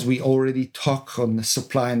need, as we already talk on the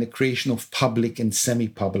supply and the creation of public and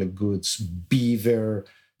semi-public goods, be there,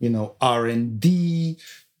 R&D,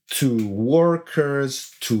 to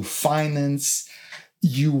workers, to finance.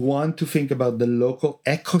 You want to think about the local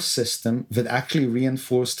ecosystem that actually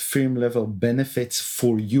reinforced firm level benefits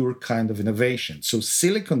for your kind of innovation. So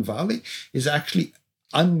Silicon Valley is actually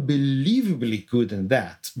unbelievably good in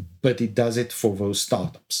that, but it does it for those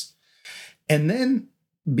startups. And then,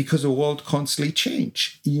 because the world constantly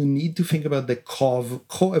changes, you need to think about the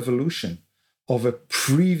co-evolution of a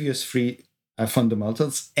previous three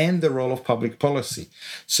fundamentals and the role of public policy.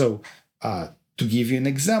 So to give you an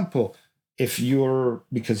example, if you're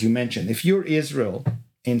Israel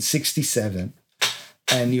in 67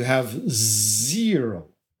 and you have 0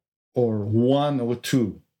 or 1 or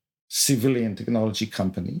 2 civilian technology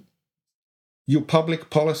company, your public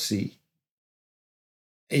policy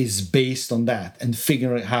is based on that and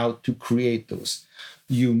figuring out how to create those.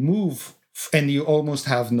 You move, and you almost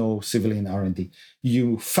have no civilian R&D.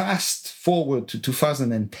 You fast forward to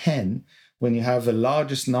 2010, when you have the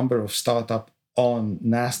largest number of startups on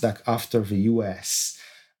NASDAQ after the US,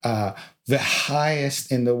 the highest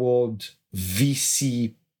in the world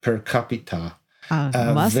VC per capita.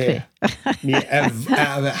 Must be.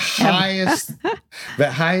 The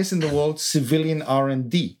highest in the world civilian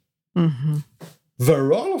R&D. Mm-hmm. The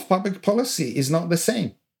role of public policy is not the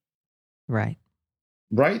same. Right.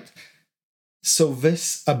 So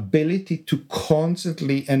this ability to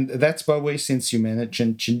constantly, and that's by the way, since you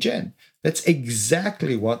mentioned Shenzhen, that's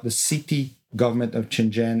exactly what the city government of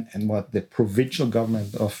Shenzhen and what the provincial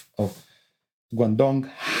government of Guangdong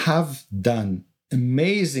have done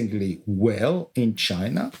amazingly well in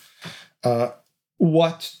China.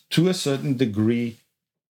 What, to a certain degree,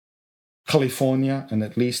 California and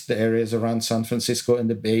at least the areas around San Francisco and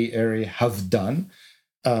the Bay Area have done,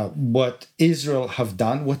 what Israel have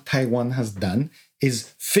done, what Taiwan has done,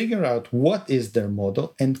 is figure out what is their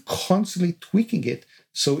model and constantly tweaking it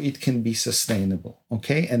so it can be sustainable.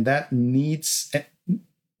 Okay, and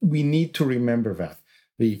we need to remember that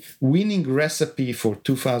the winning recipe for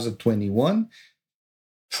 2021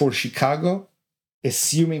 for Chicago,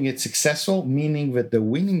 assuming it's successful, meaning that the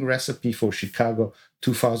winning recipe for Chicago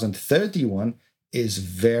 2031 is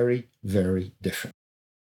very, very different.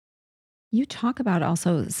 You talk about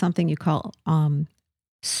also something you call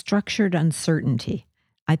structured uncertainty.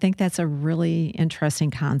 I think that's a really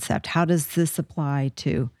interesting concept. How does this apply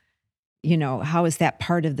to, how is that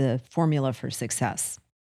part of the formula for success?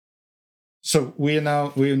 So we're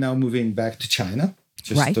now moving back to China,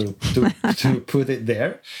 just right. to put it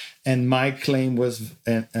there. And my claim was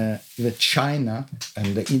that China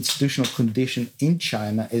and the institutional condition in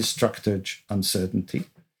China is structured uncertainty,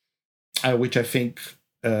 which I think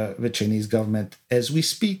the Chinese government, as we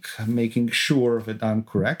speak, making sure that I'm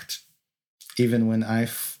correct, even when I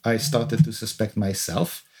started to suspect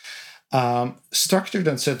myself. Structured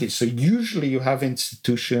uncertainty. So usually you have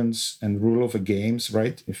institutions and rule of the games,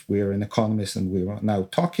 right? If we're an economist and we are now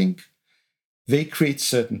talking, they create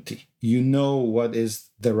certainty. You know what is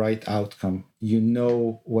the right outcome. You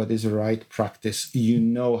know what is the right practice. You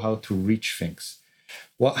know how to reach things.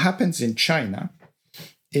 What happens in China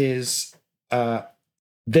is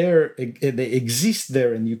they exist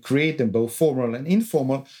there, and you create them, both formal and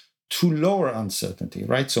informal, to lower uncertainty,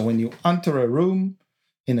 right? So when you enter a room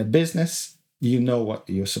in a business, you know what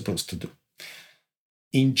you're supposed to do.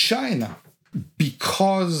 In China,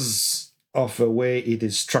 because of the way it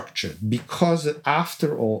is structured, because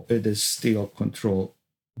after all, it is still controlled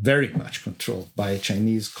very much controlled by a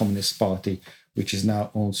Chinese Communist Party, which is now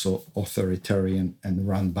also authoritarian and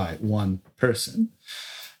run by one person.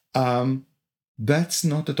 That's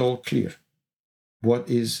not at all clear. What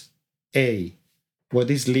is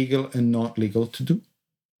legal and not legal to do?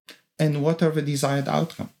 And what are the desired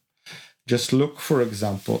outcome? Just look, for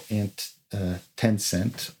example, at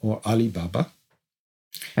Tencent or Alibaba.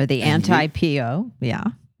 Or the anti-PO, yeah.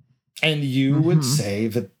 And you would say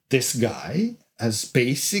that this guy has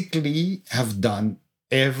basically have done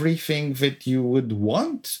everything that you would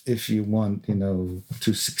want if you want,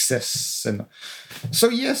 to success. And so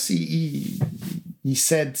yes, he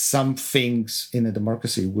said some things in a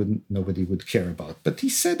democracy nobody would care about, but he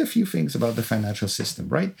said a few things about the financial system,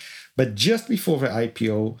 right? But just before the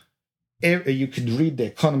IPO, you could read The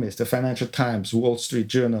Economist, the Financial Times, Wall Street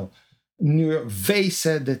Journal, New York. They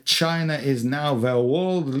said that China is now the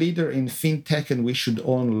world leader in fintech, and we should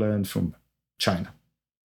all learn from China.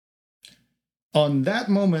 On that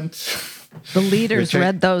moment, the leaders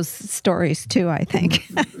read those stories too, I think.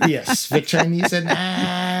 Yes, the Chinese said,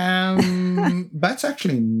 that's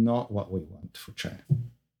actually not what we want for China.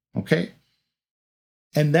 Okay?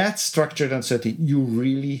 And that's structured uncertainty. You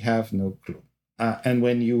really have no clue. And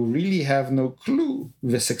when you really have no clue,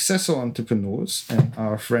 the successful entrepreneurs, and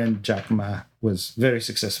our friend Jack Ma was very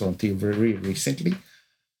successful until very recently,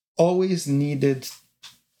 always needed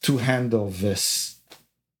to handle this,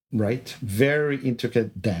 right? Very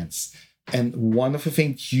intricate dance. And one of the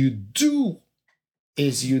things you do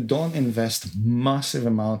is you don't invest massive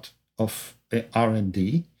amount of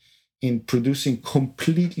R&D in producing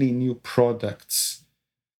completely new products,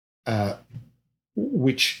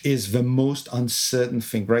 which is the most uncertain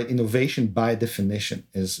thing, right? Innovation, by definition,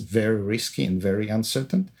 is very risky and very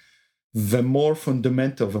uncertain. The more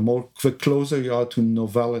fundamental, the closer you are to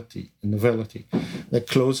novelty, the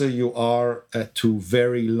closer you are to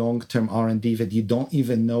very long-term R&D that you don't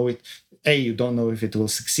even know it. A, you don't know if it will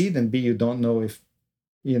succeed, and B, you don't know if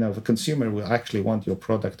the consumer will actually want your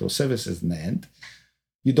product or services in the end.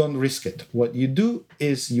 You don't risk it. What you do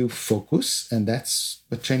is you focus, and that's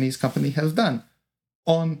what Chinese company has done,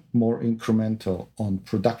 on more incremental, on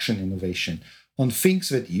production innovation, on things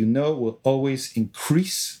that will always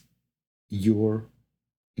increase your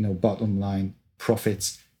bottom line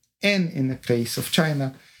profits, and in the case of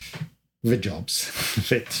China, the jobs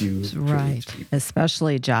that you right,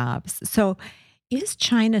 especially jobs. So is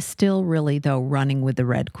China still really, though, running with the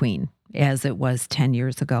Red Queen as it was 10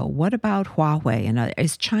 years ago? What about Huawei? And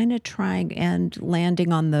is China trying and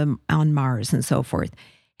landing on Mars and so forth?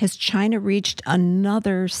 Has China reached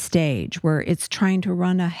another stage where it's trying to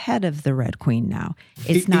run ahead of the Red Queen now?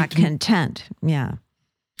 It's not content. Yeah.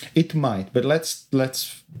 It might, but let's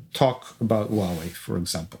talk about Huawei, for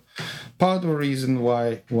example. Part of the reason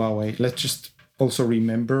why Huawei, let's just also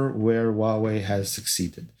remember where Huawei has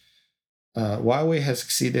succeeded. Huawei has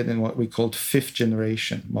succeeded in what we called fifth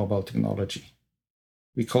generation mobile technology.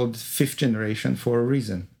 We called it fifth generation for a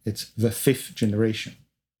reason. It's the fifth generation.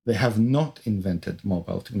 They have not invented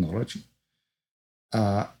mobile technology.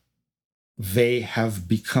 They have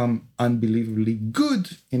become unbelievably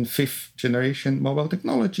good in fifth generation mobile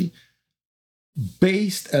technology,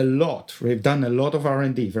 based a lot. They've done a lot of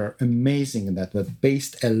R&D. They're amazing in that, but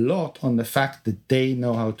based a lot on the fact that they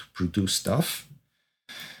know how to produce stuff,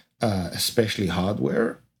 especially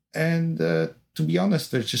hardware. And to be honest,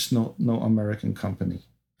 there's just no American company,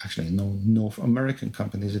 actually no North American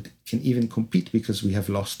companies that can even compete, because we have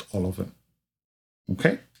lost all of them.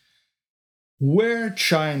 Okay? Where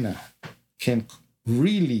China can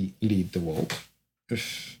really lead the world,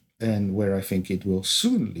 and where I think it will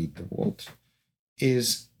soon lead the world,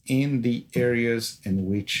 is in the areas in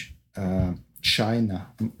which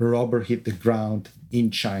rubber hit the ground in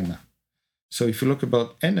China. So if you look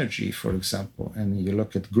about energy, for example, and you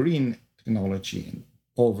look at green technology and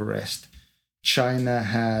all the rest, China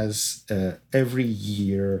has every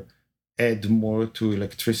year add more to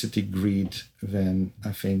electricity grid than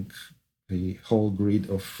I think the whole grid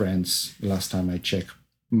of France, last time I checked,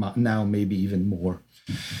 now maybe even more.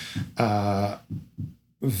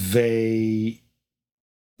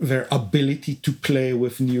 Their ability to play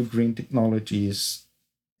with new green technologies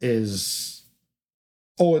is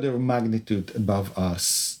order of magnitude above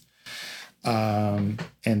us. And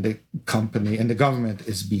the company and the government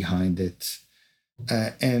is behind it.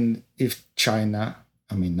 And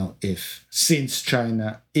since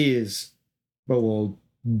China is the world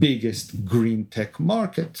biggest green tech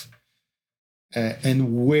market,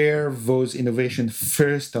 and where those innovations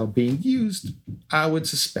first are being used, I would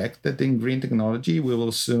suspect that in green technology, we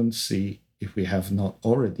will soon see, if we have not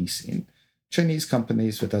already seen, Chinese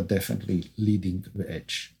companies that are definitely leading the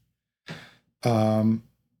edge.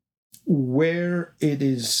 Where it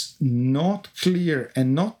is not clear,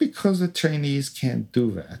 and not because the Chinese can't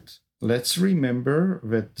do that. Let's remember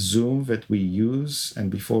that Zoom that we use, and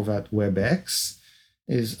before that WebEx,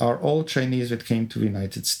 are all Chinese that came to the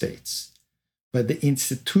United States. But the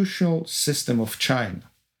institutional system of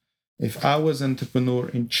China, if I was an entrepreneur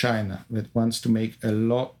in China that wants to make a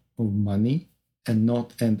lot of money and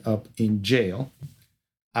not end up in jail,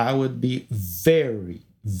 I would be very,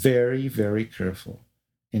 very, very careful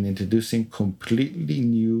in introducing completely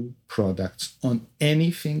new products on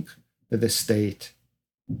anything that the state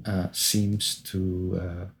seems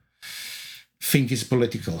to think is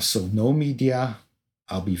political. So no media.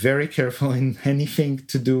 I'll be very careful in anything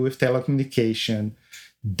to do with telecommunication.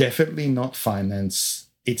 Definitely not finance.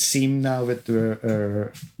 It seems now that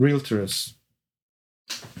the realtors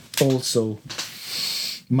also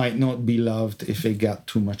might not be loved if they got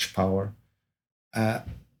too much power.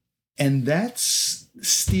 And that's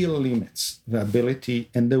still limits the ability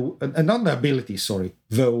and not the ability, sorry,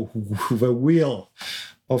 the will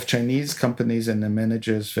of Chinese companies and the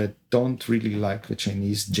managers that don't really like the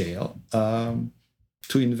Chinese jail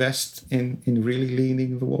to invest in really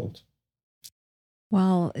leading the world.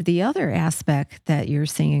 Well, the other aspect that you're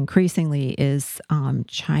seeing increasingly is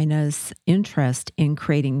China's interest in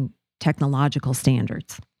creating technological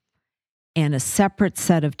standards and a separate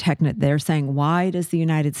set of they're saying, why does the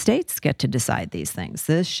United States get to decide these things?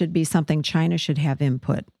 This should be something China should have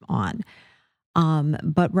input on.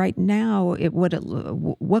 But right now,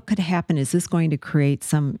 what could happen? Is this going to create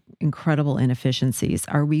some incredible inefficiencies?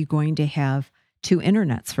 Are we going to have two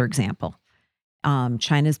internets, for example?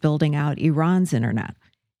 China's building out Iran's internet,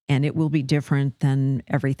 and it will be different than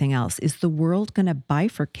everything else. Is the world going to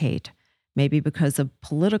bifurcate, maybe because of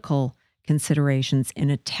political considerations, in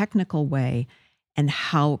a technical way? And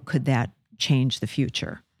how could that change the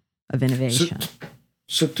future of innovation?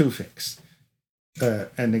 So two things.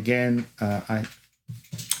 And again,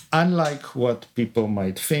 unlike what people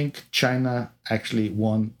might think, China actually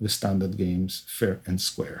won the standard games fair and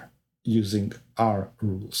square using our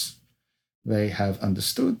rules. They have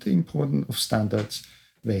understood the importance of standards.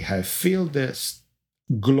 They have filled this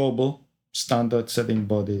global standard-setting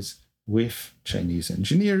bodies with Chinese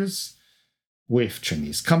engineers, with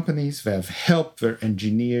Chinese companies. They have helped their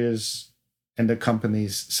engineers and the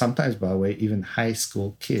companies, sometimes, by the way, even high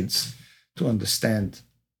school kids, to understand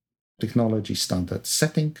technology standard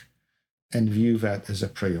setting and view that as a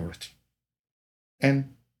priority.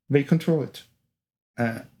 And they control it.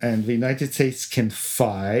 And the United States can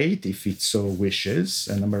fight, if it so wishes,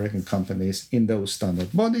 and American companies in those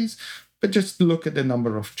standard bodies, but just look at the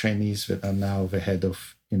number of Chinese that are now the head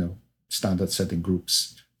of, standard setting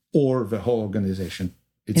groups or the whole organization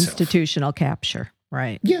itself. Institutional capture,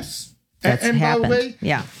 right? Yes. That's and happened. By the way,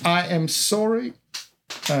 yeah. I am sorry.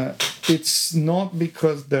 It's not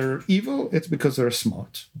because they're evil, it's because they're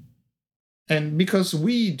smart. And because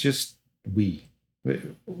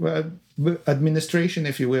administration,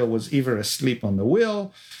 if you will, was either asleep on the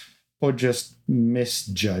wheel or just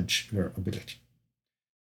misjudge their ability.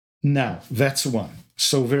 Now, that's one.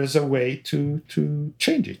 So there's a way to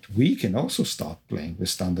change it. We can also start playing with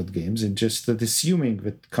standard games and just assuming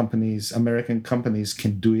that American companies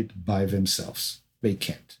can do it by themselves. They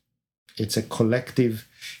can't. It's a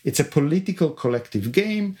political collective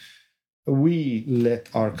game. We let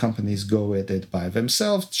our companies go at it by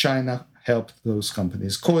themselves. China helped those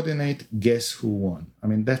companies coordinate. Guess who won? I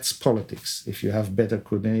mean, that's politics. If you have better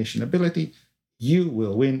coordination ability, you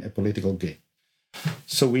will win a political game.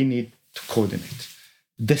 So we need to coordinate.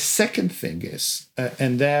 The second thing is,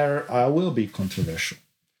 and there I will be controversial,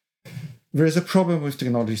 there is a problem with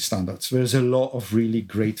technology standards. There's a lot of really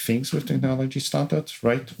great things with technology standards,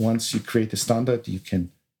 right? Once you create a standard, you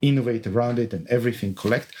can innovate around it and everything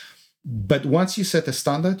collect. But once you set a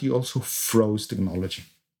standard, you also froze technology.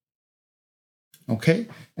 Okay?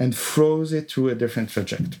 And froze it through a different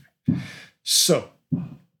trajectory. So,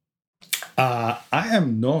 I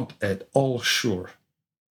am not at all sure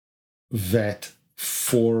that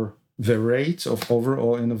for the rates of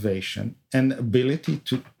overall innovation and ability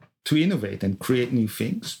to innovate and create new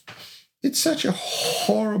things, it's such a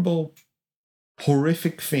horrible,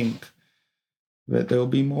 horrific thing that there will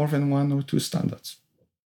be more than one or two standards.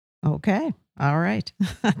 Okay. All right.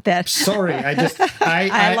 Sorry, I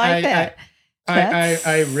like that.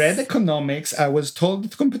 I read economics. I was told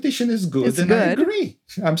that competition is good, I agree.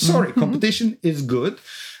 I'm sorry, competition is good.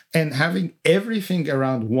 And having everything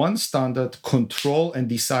around one standard control and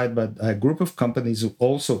decide by a group of companies who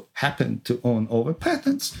also happen to own all the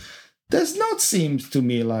patents, does not seem to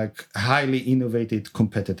me like highly innovative,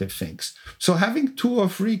 competitive things. So having 2 or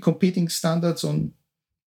 3 competing standards on,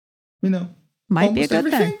 might be a almost good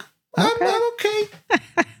everything, thing. I'm okay.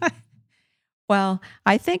 Well,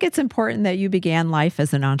 I think it's important that you began life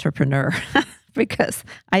as an entrepreneur because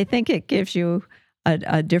I think it gives you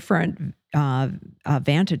a different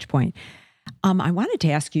vantage point. I wanted to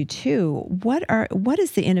ask you too, what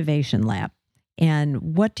is the Innovation Lab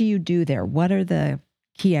and what do you do there? What are the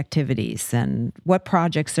key activities and what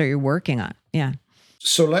projects are you working on? Yeah.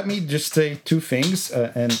 So let me just say 2 things,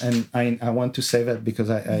 and I want to say that because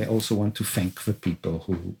I also want to thank the people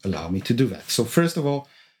who allow me to do that. So first of all,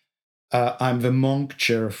 I'm the Monk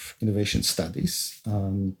Chair of Innovation Studies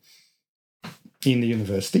in the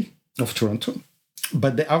University of Toronto.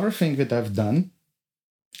 But the other thing that I've done,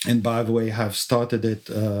 and by the way, have started it,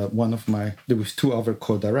 there was 2 other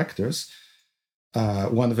co-directors.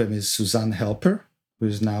 One of them is Suzanne Helper, who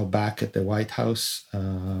is now back at the White House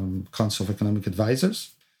Council of Economic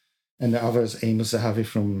Advisors. And the other is Amos Zahavi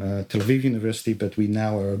from Tel Aviv University, but we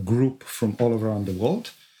now are a group from all around the world,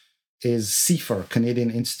 is CIFAR, Canadian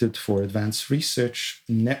Institute for Advanced Research,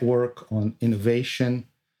 network on innovation,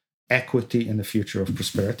 equity, and the future of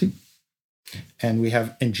prosperity. And we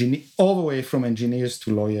have all the way from engineers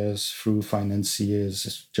to lawyers, through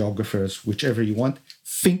financiers, geographers, whichever you want,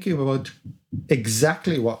 thinking about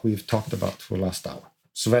exactly what we've talked about for last hour.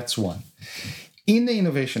 So that's one. In the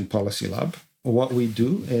Innovation Policy Lab, what we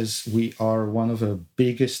do is we are one of the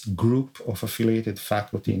biggest group of affiliated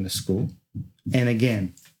faculty in the school. And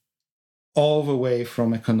again, all the way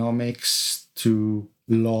from economics to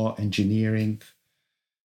law, engineering.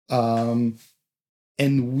 And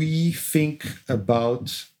we think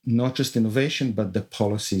about not just innovation, but the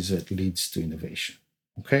policies that leads to innovation.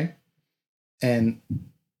 Okay? And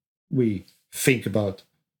we think about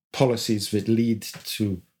policies that lead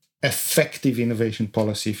to effective innovation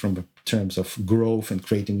policy from the terms of growth and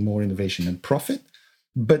creating more innovation and profit,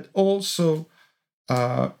 but also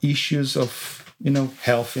issues of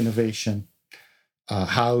health innovation,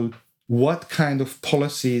 what kind of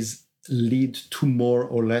policies lead to more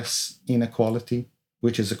or less inequality,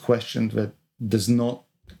 which is a question that does not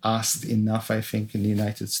asked enough, I think, in the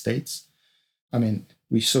United States. I mean,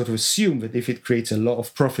 we sort of assume that if it creates a lot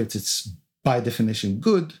of profits, it's by definition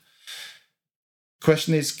good.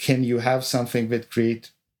 Question is, can you have something that create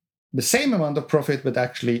the same amount of profit, but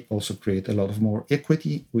actually also create a lot of more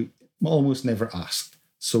equity? We almost never asked.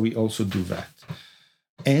 So we also do that.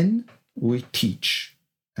 And we teach.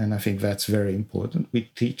 And I think that's very important. We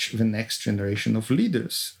teach the next generation of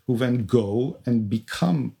leaders who then go and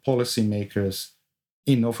become policymakers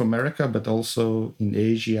in North America, but also in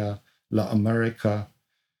Asia, Latin America,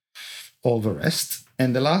 all the rest.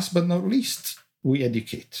 And the last but not least, we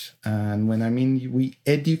educate. And when I mean we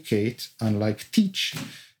educate, unlike teach,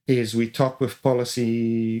 is we talk with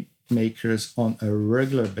policy makers on a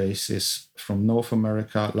regular basis from North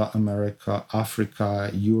America, Latin America, Africa,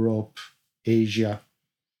 Europe, Asia.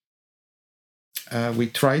 We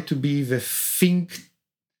try to be the thinking.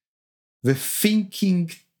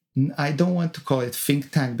 I don't want to call it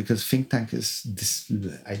think tank because think tank is this.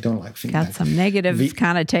 I don't like think tank. Got some negative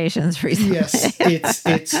connotations recently. Yes,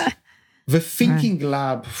 it's the thinking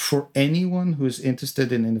lab for anyone who is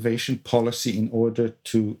interested in innovation policy in order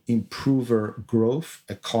to improve our growth,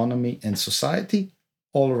 economy, and society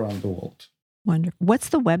all around the world. Wonderful. What's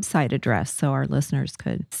the website address so our listeners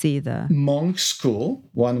could see the Monk School,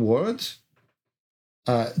 one word,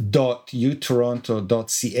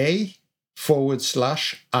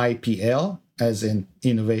 .utoronto.ca/IPL, as in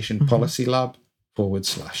Innovation Policy Lab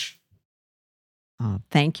 /. Oh,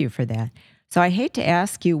 thank you for that. So I hate to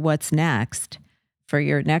ask you what's next for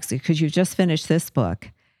your next, because you just finished this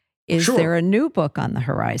book. Is there a new book on the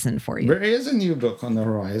horizon for you? There is a new book on the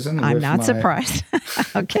horizon. I'm not surprised.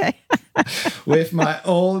 Okay. With my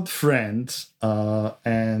old friend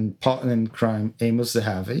and partner in crime, Amos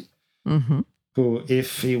Zahavi, who,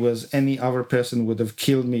 if he was any other person, would have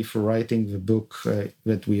killed me for writing the book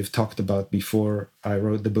that we have talked about before I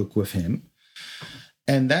wrote the book with him.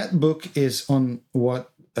 And that book is on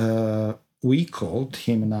what we called,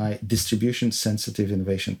 him and I, distribution-sensitive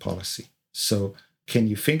innovation policy. So can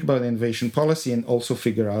you think about innovation policy and also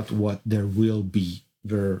figure out what there will be,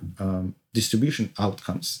 their distribution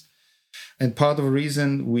outcomes? And part of the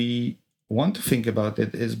reason we want to think about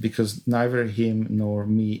it is because neither him nor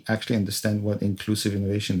me actually understand what inclusive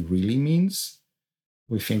innovation really means.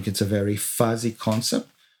 We think it's a very fuzzy concept,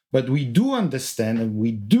 but we do understand and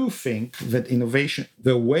we do think that innovation,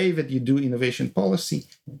 the way that you do innovation policy,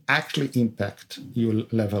 actually impact your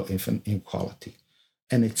level of inequality.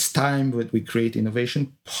 And it's time that we create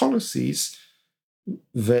innovation policies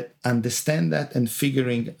that understand that and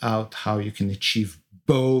figuring out how you can achieve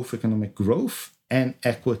both economic growth and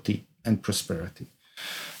equity and prosperity.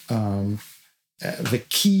 The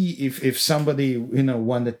key, if somebody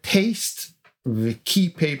want a taste, the key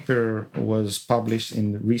paper was published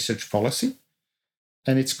in Research Policy,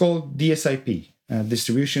 and it's called DSIP,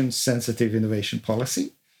 Distribution Sensitive Innovation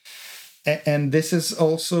Policy. And this is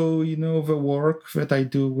also, the work that I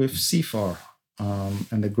do with CFAR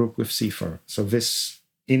and the group with CFAR. So this,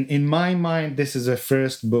 in my mind, this is a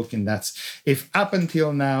first book, and that's, if up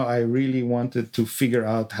until now I really wanted to figure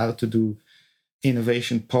out how to do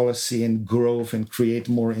innovation policy and growth and create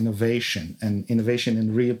more innovation and innovation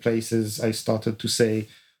in real places, I started to say,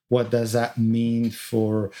 what does that mean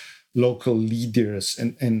for local leaders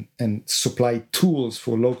and supply tools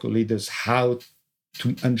for local leaders, how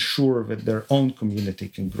to ensure that their own community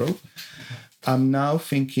can grow. I'm now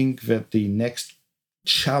thinking that the next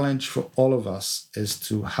challenge for all of us is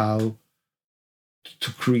to how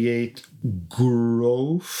to create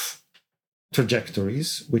growth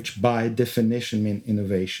trajectories, which by definition mean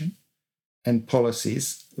innovation, and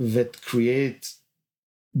policies that create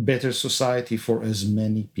better society for as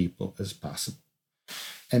many people as possible.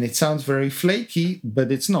 And it sounds very flaky,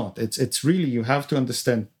 but it's not. It's really, you have to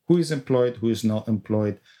understand who is employed, who is not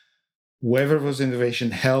employed, whether those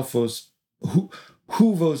innovation help those, who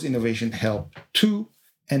those innovation help to,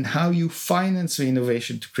 and how you finance the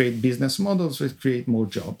innovation to create business models that create more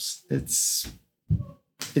jobs. It's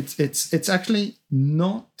actually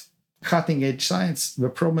not cutting edge science. The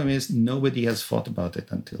problem is nobody has thought about it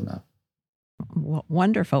until now. Well,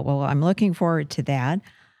 wonderful. Well, I'm looking forward to that.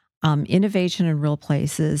 Innovation in Real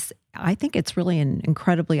Places, I think it's really an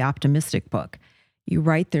incredibly optimistic book. You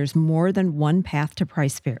write there's more than one path to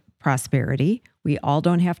prosperity. We all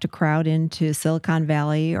don't have to crowd into Silicon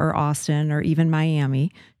Valley or Austin or even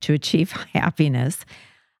Miami to achieve happiness.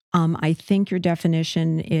 I think your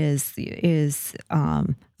definition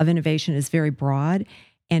of innovation is very broad,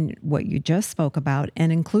 and what you just spoke about,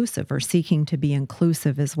 and inclusive, or seeking to be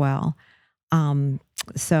inclusive as well.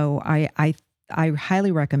 So I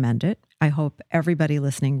highly recommend it. I hope everybody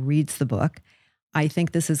listening reads the book. I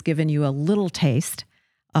think this has given you a little taste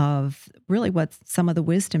of really what some of the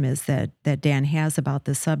wisdom is that Dan has about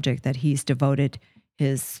this subject that he's devoted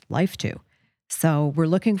his life to. So we're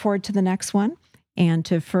looking forward to the next one and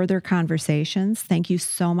to further conversations. Thank you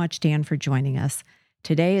so much, Dan, for joining us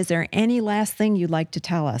today. Is there any last thing you'd like to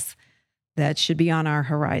tell us that should be on our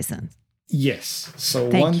horizon? Yes.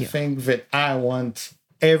 So Thank you. Thing that I want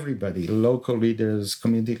everybody, local leaders,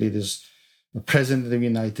 community leaders, the President of the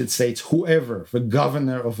United States, whoever, the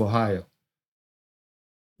governor of Ohio,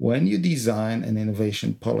 when you design an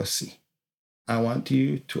innovation policy, I want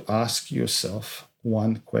you to ask yourself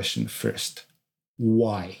one question first.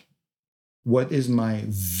 Why? What is my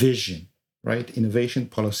vision, right? Innovation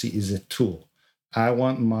policy is a tool. I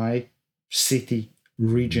want my city,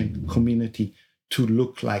 region, community to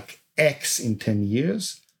look like X in 10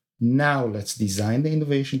 years. Now let's design the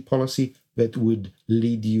innovation policy that would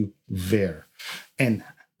lead you there. And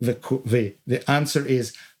the answer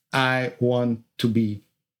is, I want to be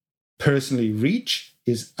personally rich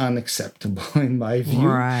is unacceptable in my view.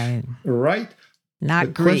 Right?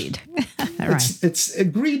 Not greed.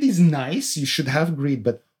 Right. Greed is nice. You should have greed.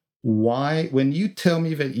 But why? When you tell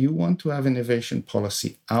me that you want to have innovation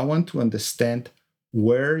policy, I want to understand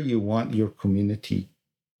where you want your community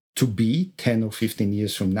to be 10 or 15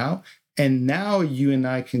 years from now. And now you and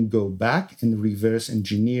I can go back and reverse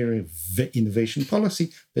engineer the innovation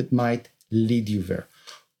policy that might lead you there.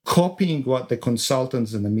 Copying what the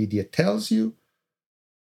consultants and the media tells you,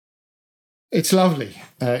 it's lovely.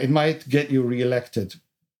 It might get you reelected,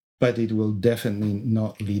 but it will definitely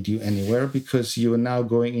not lead you anywhere because you are now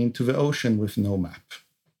going into the ocean with no map.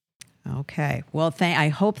 Okay. Well, I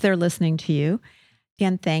hope they're listening to you.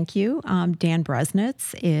 Again, thank you. Dan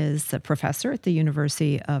Breznitz is a professor at the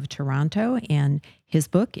University of Toronto, and his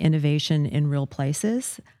book, Innovation in Real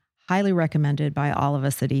Places, highly recommended by all of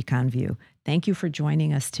us at EconView. Thank you for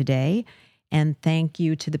joining us today, and thank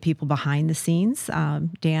you to the people behind the scenes,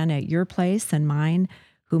 Dan at your place and mine,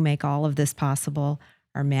 who make all of this possible,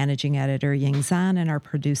 our managing editor, Ying Zhan, and our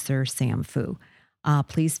producer, Sam Fu.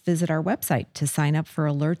 Please visit our website to sign up for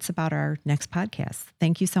alerts about our next podcast.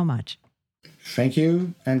 Thank you so much. Thank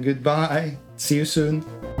you and goodbye. See you soon.